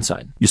the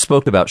downside. You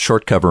spoke about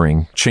short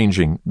covering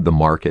changing the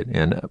market.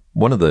 And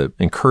one of the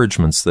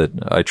encouragements that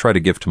I try to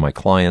give to my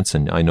clients,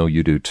 and I know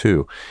you do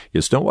too,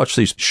 is don't watch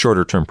these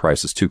shorter term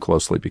prices too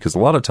closely, because a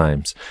lot of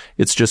times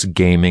it's just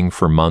gaming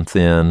for month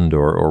end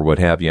or what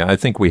have you. I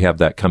think we have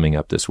that coming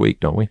up this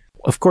week, don't we?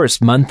 Of course,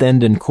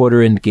 month-end and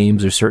quarter-end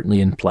games are certainly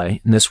in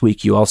play. And this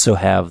week you also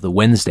have the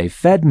Wednesday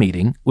Fed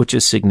meeting, which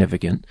is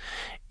significant.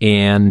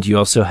 And you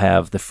also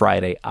have the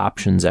Friday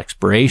options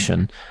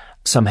expiration.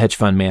 Some hedge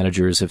fund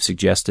managers have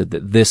suggested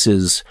that this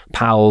is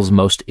Powell's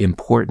most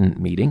important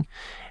meeting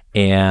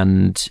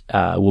and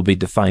will be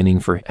defining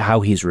for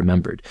how he's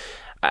remembered.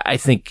 I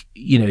think,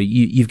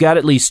 you've got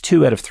at least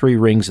 2 out of 3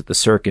 rings at the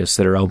circus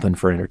that are open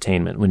for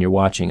entertainment when you're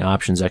watching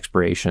options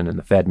expiration and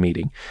the Fed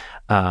meeting.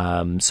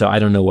 So I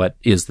don't know what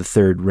is the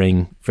third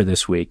ring for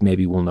this week.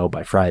 Maybe we'll know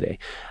by Friday.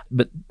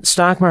 But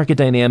stock market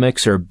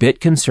dynamics are a bit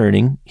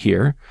concerning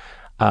here.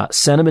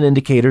 Sentiment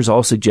indicators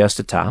all suggest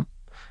a top.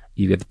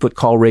 You got the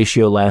put-call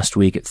ratio last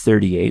week at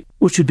 38,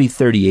 which would be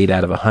 38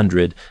 out of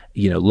 100,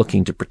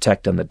 looking to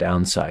protect on the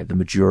downside. The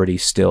majority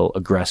still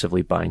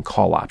aggressively buying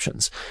call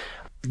options.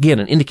 Again,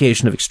 an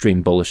indication of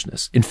extreme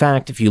bullishness. In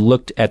fact, if you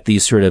looked at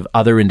these sort of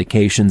other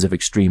indications of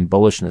extreme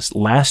bullishness,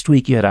 last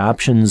week you had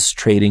options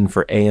trading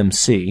for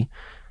AMC,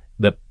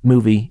 the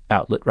movie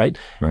outlet, right?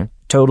 Right.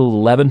 Total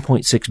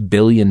 $11.6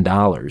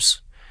 billion,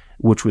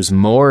 which was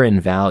more in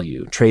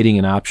value trading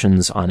in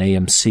options on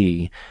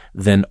AMC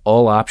than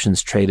all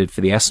options traded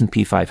for the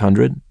S&P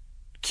 500,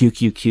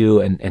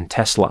 QQQ, and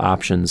Tesla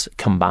options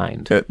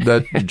combined.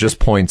 That just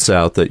points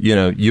out that,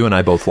 you and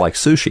I both like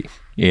sushi.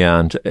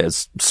 And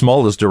as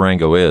small as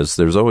Durango is,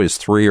 there's always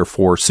 3 or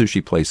 4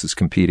 sushi places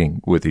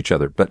competing with each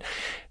other. But,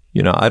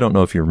 I don't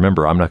know if you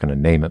remember, I'm not going to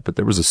name it, but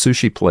there was a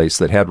sushi place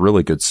that had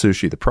really good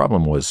sushi. The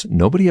problem was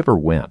nobody ever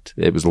went.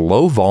 It was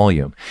low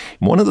volume.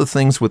 One of the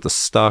things with the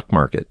stock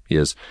market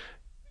is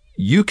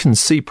you can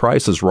see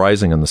prices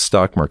rising in the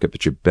stock market,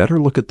 but you better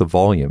look at the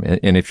volume.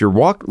 And if you're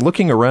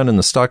looking around in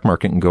the stock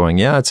market and going,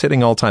 yeah, it's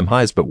hitting all-time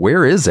highs, but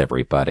where is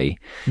everybody?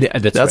 Yeah,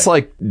 that's right.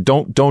 Like,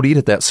 don't eat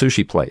at that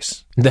sushi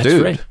place. That's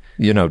Dude, right.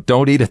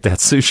 Don't eat at that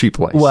sushi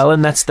place. Well,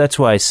 and that's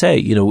why I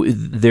say,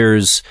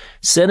 there's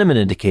sentiment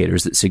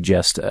indicators that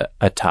suggest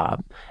a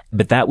top,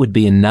 but that would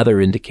be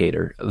another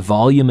indicator.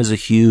 Volume is a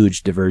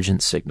huge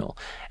divergence signal.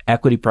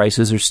 Equity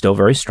prices are still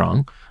very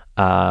strong.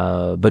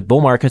 But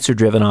bull markets are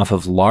driven off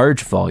of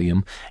large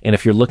volume. And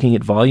if you're looking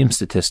at volume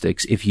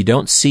statistics, if you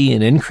don't see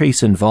an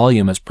increase in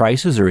volume as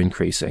prices are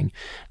increasing,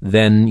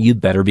 then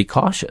you'd better be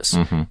cautious.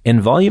 Mm-hmm.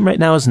 And volume right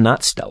now is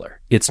not stellar.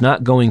 It's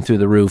not going through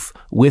the roof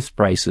with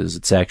prices.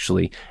 It's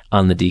actually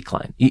on the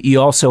decline.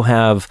 You also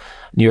have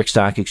New York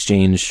Stock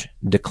Exchange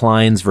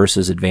declines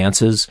versus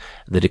advances.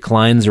 The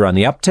declines are on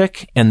the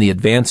uptick and the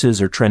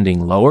advances are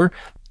trending lower.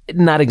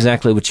 Not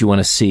exactly what you want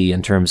to see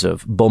in terms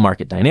of bull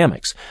market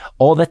dynamics.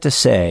 All that to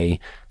say,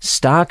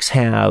 stocks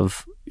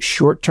have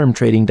short-term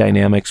trading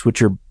dynamics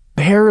which are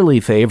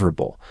barely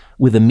favorable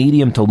with a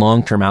medium to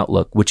long-term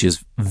outlook which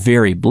is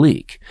very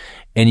bleak.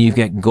 And you've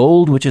got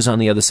gold which is on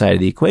the other side of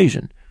the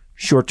equation.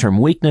 Short-term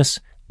weakness,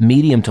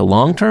 medium to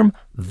long-term,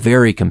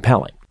 very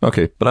compelling.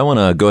 Okay, but I want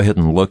to go ahead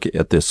and look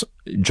at this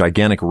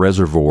gigantic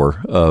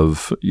reservoir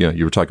of,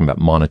 you were talking about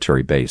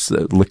monetary base,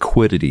 the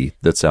liquidity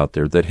that's out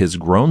there that has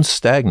grown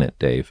stagnant,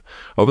 Dave.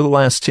 Over the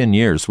last 10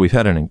 years, we've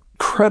had an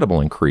incredible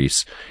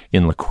increase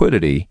in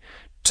liquidity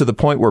to the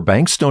point where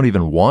banks don't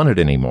even want it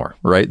anymore,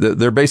 right?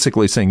 They're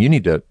basically saying you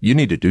need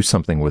to do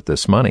something with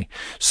this money.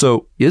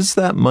 So is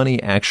that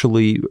money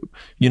actually,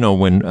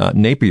 when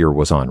Napier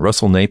was on,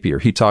 Russell Napier,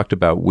 he talked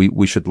about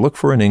we should look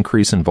for an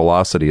increase in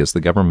velocity as the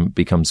government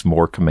becomes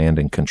more command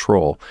and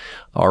control.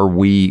 Are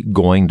we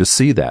going to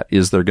see that?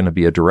 Is there going to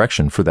be a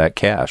direction for that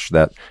cash,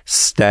 that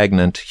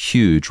stagnant,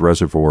 huge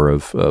reservoir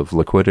of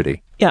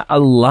liquidity? Yeah,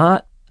 a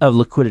lot of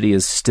liquidity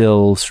is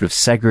still sort of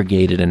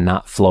segregated and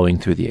not flowing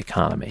through the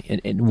economy.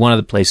 And one of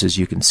the places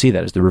you can see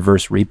that is the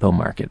reverse repo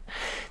market.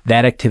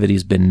 That activity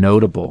has been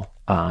notable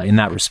in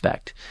that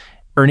respect.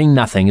 Earning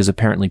nothing is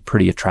apparently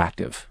pretty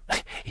attractive.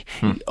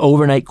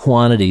 Overnight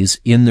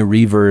quantities in the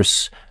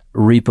reverse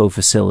repo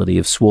facility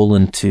have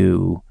swollen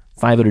to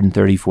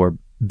 $534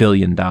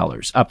 billion,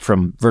 up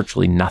from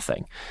virtually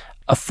nothing.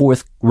 A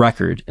fourth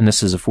record, and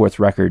this is a fourth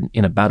record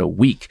in about a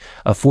week,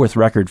 a fourth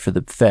record for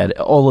the Fed,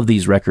 all of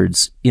these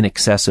records in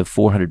excess of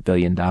 $400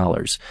 billion,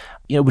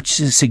 which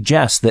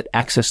suggests that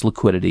excess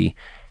liquidity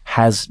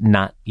has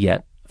not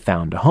yet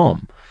found a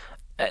home.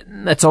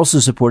 That's also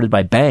supported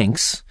by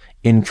banks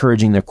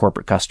encouraging their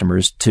corporate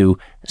customers to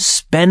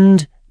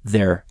spend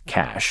their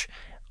cash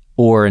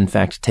or, in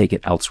fact, take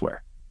it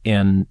elsewhere.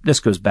 And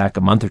this goes back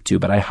a month or two,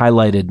 but I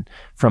highlighted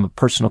from a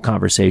personal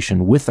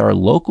conversation with our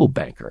local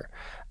banker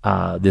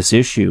this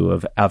issue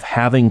of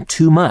having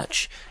too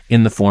much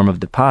in the form of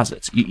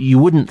deposits. You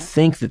wouldn't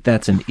think that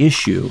that's an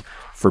issue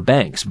for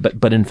banks,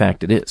 but in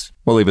fact it is.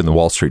 Well, even the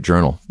Wall Street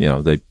Journal,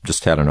 they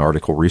just had an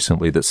article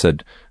recently that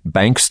said,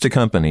 banks to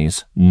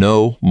companies,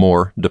 no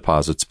more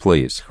deposits,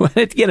 please.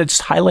 Again, it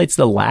just highlights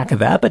the lack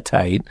of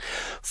appetite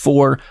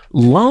for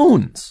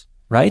loans.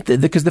 Right?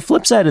 Because the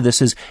flip side of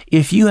this is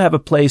if you have a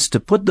place to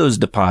put those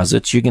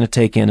deposits, you're going to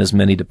take in as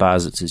many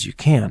deposits as you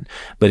can.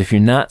 But if you're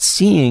not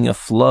seeing a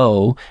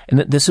flow, and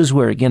this is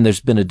where, again,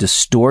 there's been a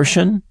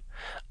distortion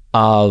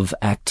of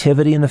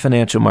activity in the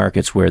financial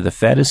markets where the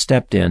Fed has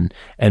stepped in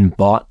and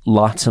bought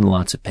lots and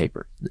lots of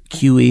paper.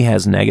 QE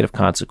has negative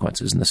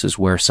consequences, and this is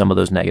where some of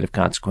those negative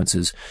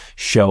consequences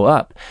show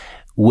up.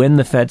 when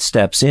the Fed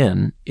steps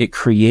in, it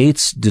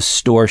creates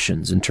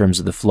distortions in terms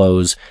of the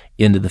flows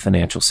into the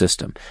financial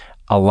system.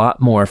 A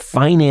lot more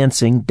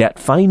debt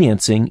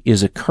financing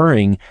is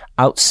occurring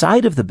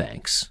outside of the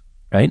banks,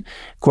 right?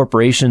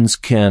 Corporations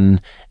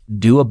can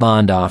do a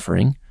bond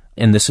offering,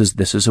 and this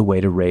is a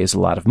way to raise a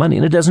lot of money,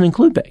 and it doesn't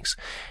include banks.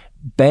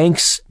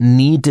 Banks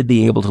need to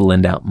be able to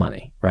lend out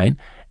money, right?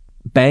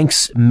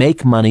 Banks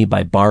make money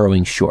by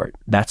borrowing short.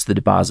 That's the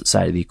deposit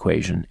side of the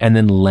equation. And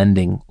then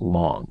lending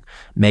long,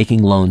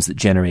 making loans that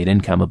generate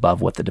income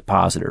above what the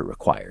depositor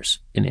requires.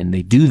 And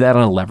they do that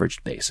on a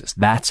leveraged basis.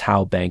 That's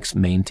how banks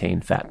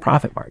maintain fat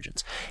profit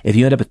margins. If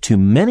you end up with too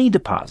many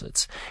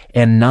deposits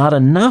and not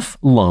enough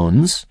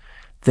loans,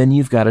 then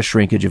you've got a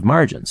shrinkage of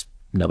margins.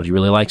 Nobody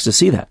really likes to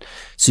see that.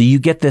 So you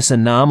get this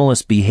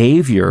anomalous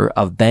behavior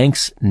of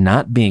banks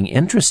not being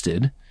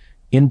interested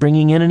in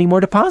bringing in any more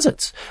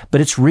deposits.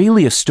 But it's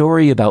really a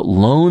story about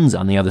loans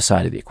on the other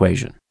side of the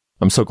equation.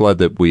 I'm so glad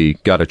that we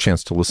got a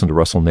chance to listen to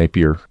Russell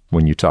Napier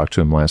when you talked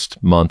to him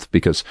last month,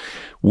 because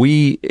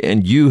we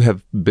and you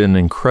have been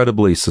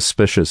incredibly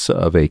suspicious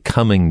of a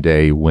coming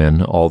day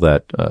when all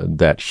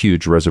that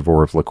huge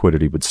reservoir of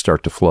liquidity would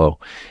start to flow.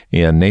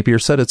 And Napier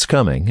said it's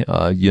coming,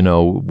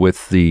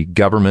 with the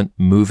government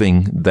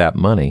moving that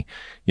money.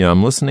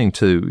 I'm listening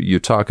to you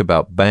talk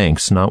about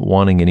banks not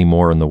wanting any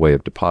more in the way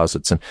of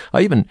deposits. And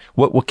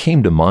what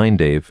came to mind,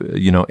 Dave,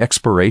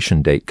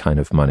 expiration date kind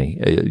of money.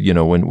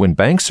 When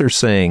banks are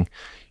saying,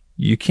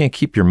 you can't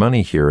keep your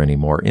money here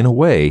anymore, in a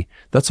way,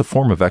 that's a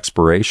form of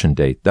expiration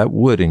date. That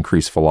would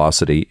increase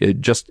velocity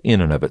just in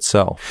and of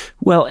itself.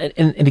 Well,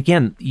 and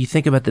again, you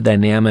think about the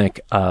dynamic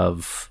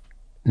of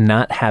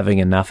not having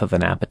enough of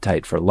an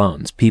appetite for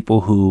loans.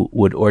 People who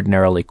would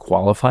ordinarily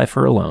qualify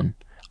for a loan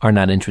are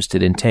not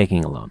interested in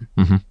taking a loan,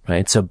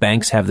 right? So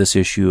banks have this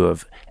issue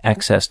of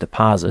excess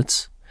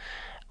deposits,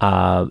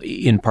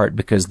 in part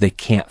because they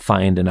can't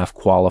find enough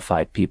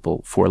qualified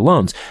people for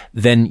loans.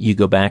 Then you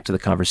go back to the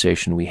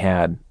conversation we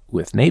had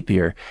with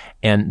Napier,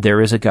 and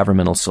there is a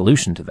governmental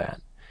solution to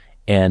that.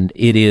 And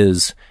it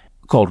is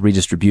called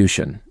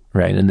redistribution,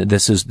 right? And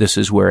this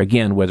is where,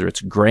 again, whether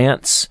it's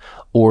grants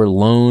or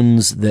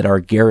loans that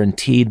are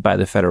guaranteed by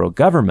the federal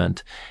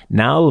government,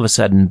 now all of a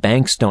sudden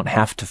banks don't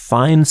have to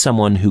find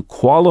someone who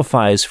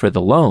qualifies for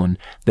the loan.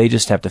 They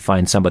just have to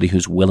find somebody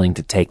who's willing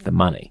to take the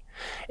money.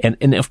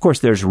 And of course,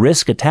 there's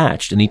risk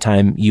attached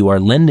anytime you are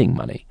lending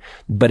money.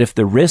 But if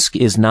the risk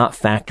is not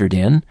factored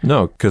in.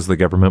 No, because the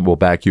government will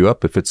back you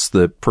up if it's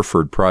the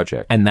preferred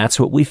project. And that's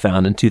what we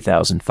found in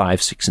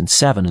 2005, 6, and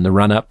 7 in the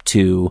run up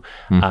to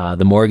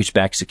the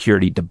mortgage-backed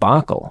security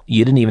debacle.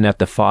 You didn't even have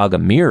to fog a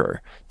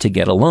mirror to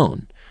get a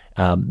loan.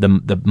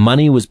 The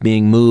money was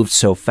being moved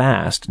so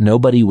fast,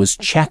 nobody was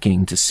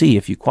checking to see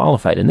if you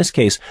qualified. In this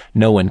case,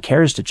 no one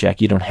cares to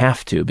check. You don't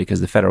have to,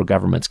 because the federal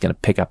government's going to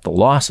pick up the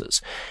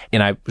losses.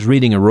 And I was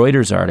reading a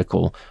Reuters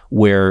article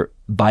where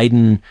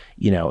Biden,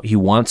 he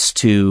wants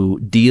to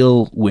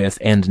deal with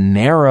and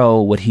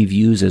narrow what he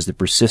views as the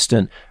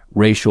persistent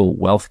racial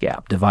wealth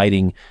gap,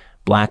 dividing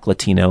Black,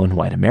 Latino, and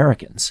white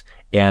Americans.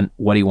 And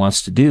what he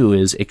wants to do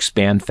is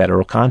expand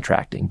federal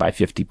contracting by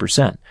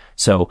 50%.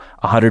 So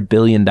 $100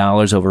 billion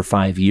over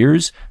 5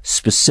 years,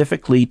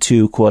 specifically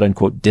to quote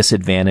unquote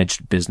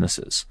disadvantaged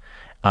businesses.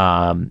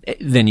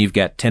 Then you've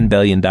got $10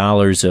 billion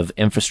of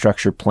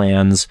infrastructure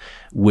plans,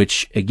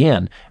 which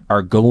again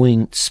are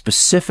going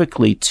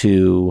specifically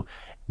to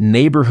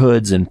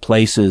neighborhoods and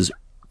places,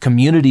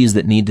 communities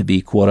that need to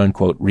be quote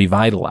unquote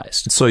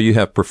revitalized. So you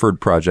have preferred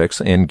projects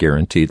and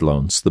guaranteed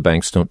loans. The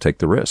banks don't take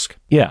the risk.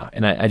 Yeah.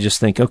 And I just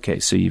think, okay,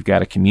 so you've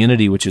got a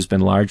community which has been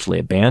largely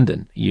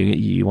abandoned.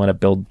 You want to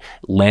build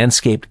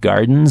landscaped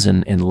gardens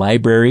and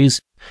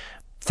libraries.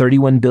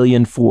 $31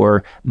 billion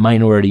for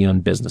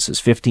minority-owned businesses,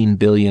 $15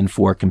 billion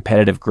for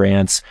competitive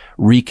grants,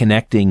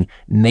 reconnecting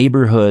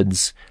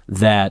neighborhoods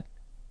that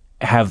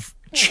have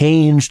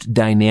changed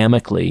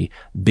dynamically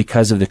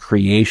because of the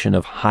creation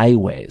of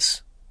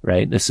highways.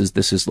 Right? This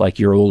is like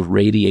your old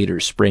Radiator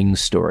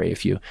Springs story.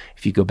 If you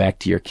go back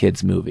to your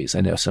kids' movies,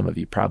 I know some of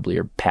you probably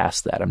are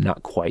past that. I'm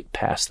not quite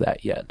past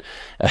that yet.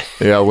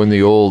 Yeah, when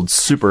the old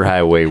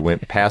superhighway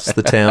went past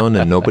the town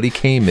and nobody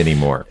came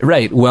anymore.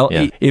 Right. Well,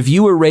 if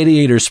you were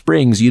Radiator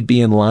Springs, you'd be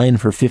in line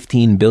for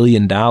 $15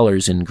 billion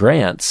in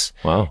grants.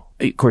 Wow.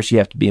 Of course, you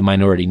have to be a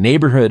minority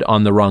neighborhood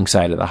on the wrong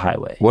side of the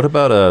highway. What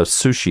about a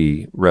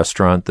sushi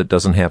restaurant that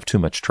doesn't have too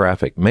much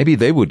traffic? Maybe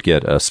they would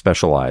get a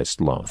specialized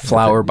loan.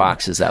 Flower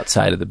boxes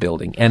outside of the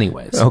building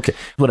anyways. Okay.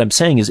 What I'm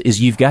saying is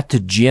you've got to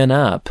gin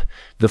up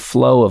the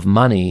flow of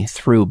money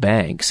through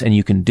banks, and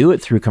you can do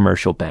it through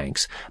commercial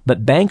banks.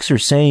 But banks are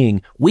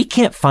saying, we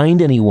can't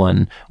find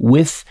anyone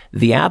with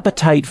the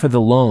appetite for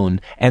the loan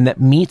and that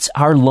meets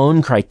our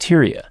loan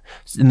criteria.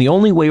 And the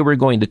only way we're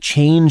going to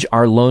change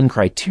our loan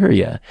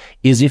criteria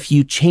is if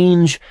you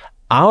change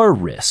our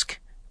risk,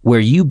 where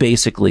you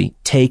basically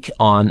take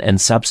on and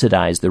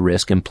subsidize the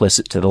risk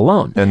implicit to the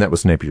loan. And that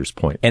was Napier's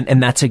point.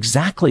 And that's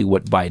exactly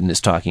what Biden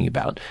is talking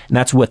about. And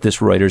that's what this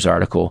Reuters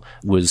article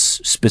was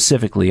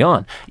specifically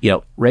on.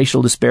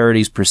 Racial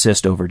disparities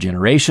persist over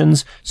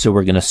generations, so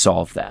we're going to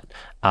solve that.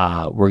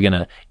 We're going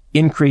to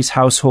increase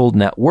household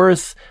net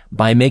worth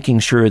by making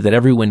sure that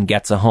everyone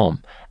gets a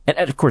home. And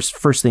of course,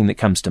 first thing that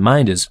comes to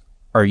mind is,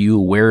 are you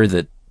aware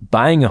that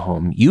buying a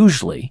home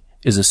usually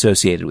is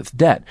associated with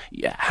debt?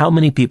 How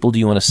many people do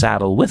you want to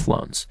saddle with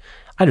loans?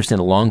 I understand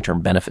the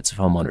long-term benefits of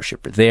home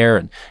ownership are there,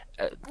 and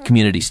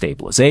community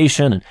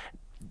stabilization, and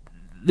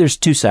there's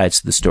two sides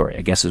to the story,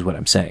 I guess is what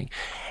I'm saying.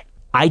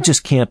 I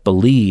just can't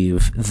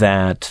believe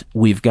that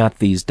we've got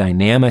these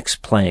dynamics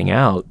playing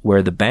out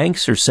where the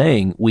banks are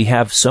saying we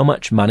have so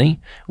much money,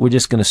 we're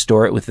just going to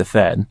store it with the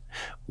Fed.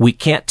 We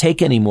can't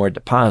take any more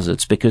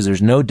deposits because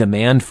there's no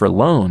demand for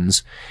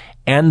loans.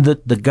 And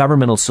the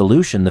governmental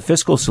solution, the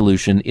fiscal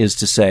solution, is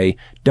to say,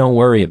 don't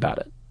worry about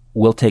it.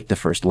 We'll take the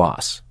first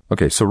loss.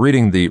 Okay, so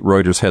reading the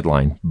Reuters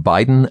headline,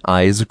 Biden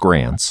eyes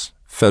grants,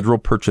 federal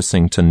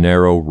purchasing to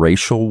narrow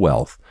racial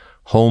wealth,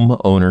 home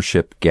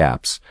ownership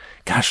gaps.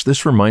 Gosh,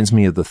 this reminds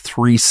me of the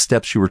 3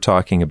 steps you were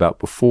talking about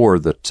before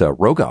that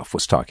Rogoff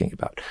was talking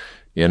about.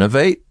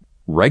 Innovate,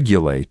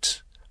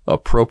 regulate,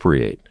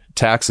 appropriate.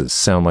 Taxes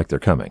sound like they're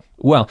coming.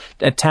 Well,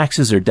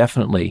 taxes are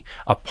definitely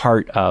a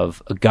part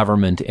of a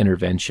government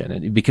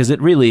intervention because it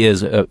really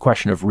is a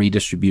question of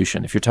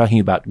redistribution. If you're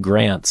talking about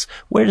grants,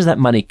 where does that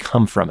money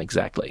come from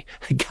exactly?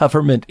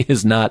 Government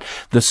is not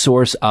the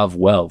source of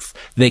wealth.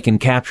 They can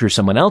capture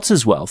someone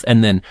else's wealth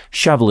and then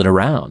shovel it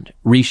around,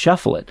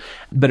 reshuffle it.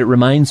 But it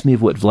reminds me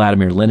of what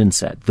Vladimir Lenin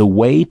said. The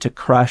way to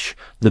crush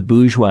the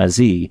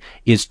bourgeoisie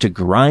is to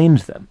grind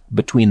them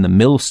between the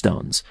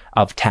millstones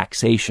of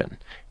taxation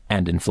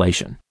and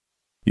inflation.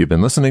 You've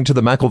been listening to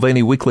the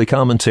McAlvany Weekly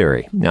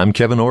Commentary. I'm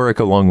Kevin Orrick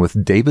along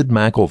with David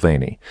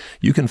McAlvany.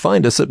 You can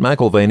find us at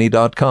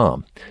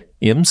McAlvany.com,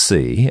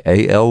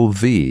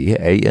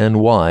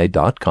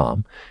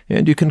 McAlvany.com,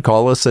 and you can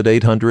call us at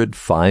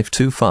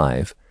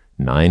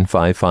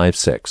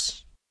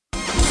 800-525-9556.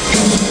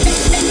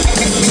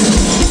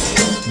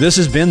 This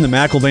has been the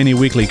McAlvany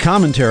Weekly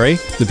Commentary.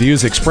 The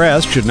views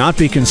expressed should not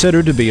be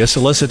considered to be a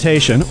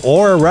solicitation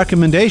or a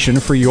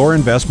recommendation for your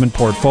investment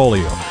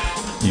portfolio.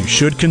 You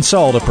should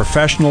consult a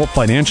professional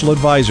financial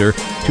advisor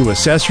to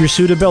assess your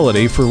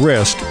suitability for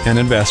risk and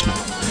investment.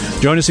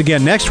 Join us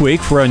again next week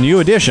for a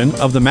new edition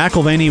of the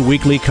McAlvany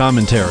Weekly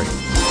Commentary.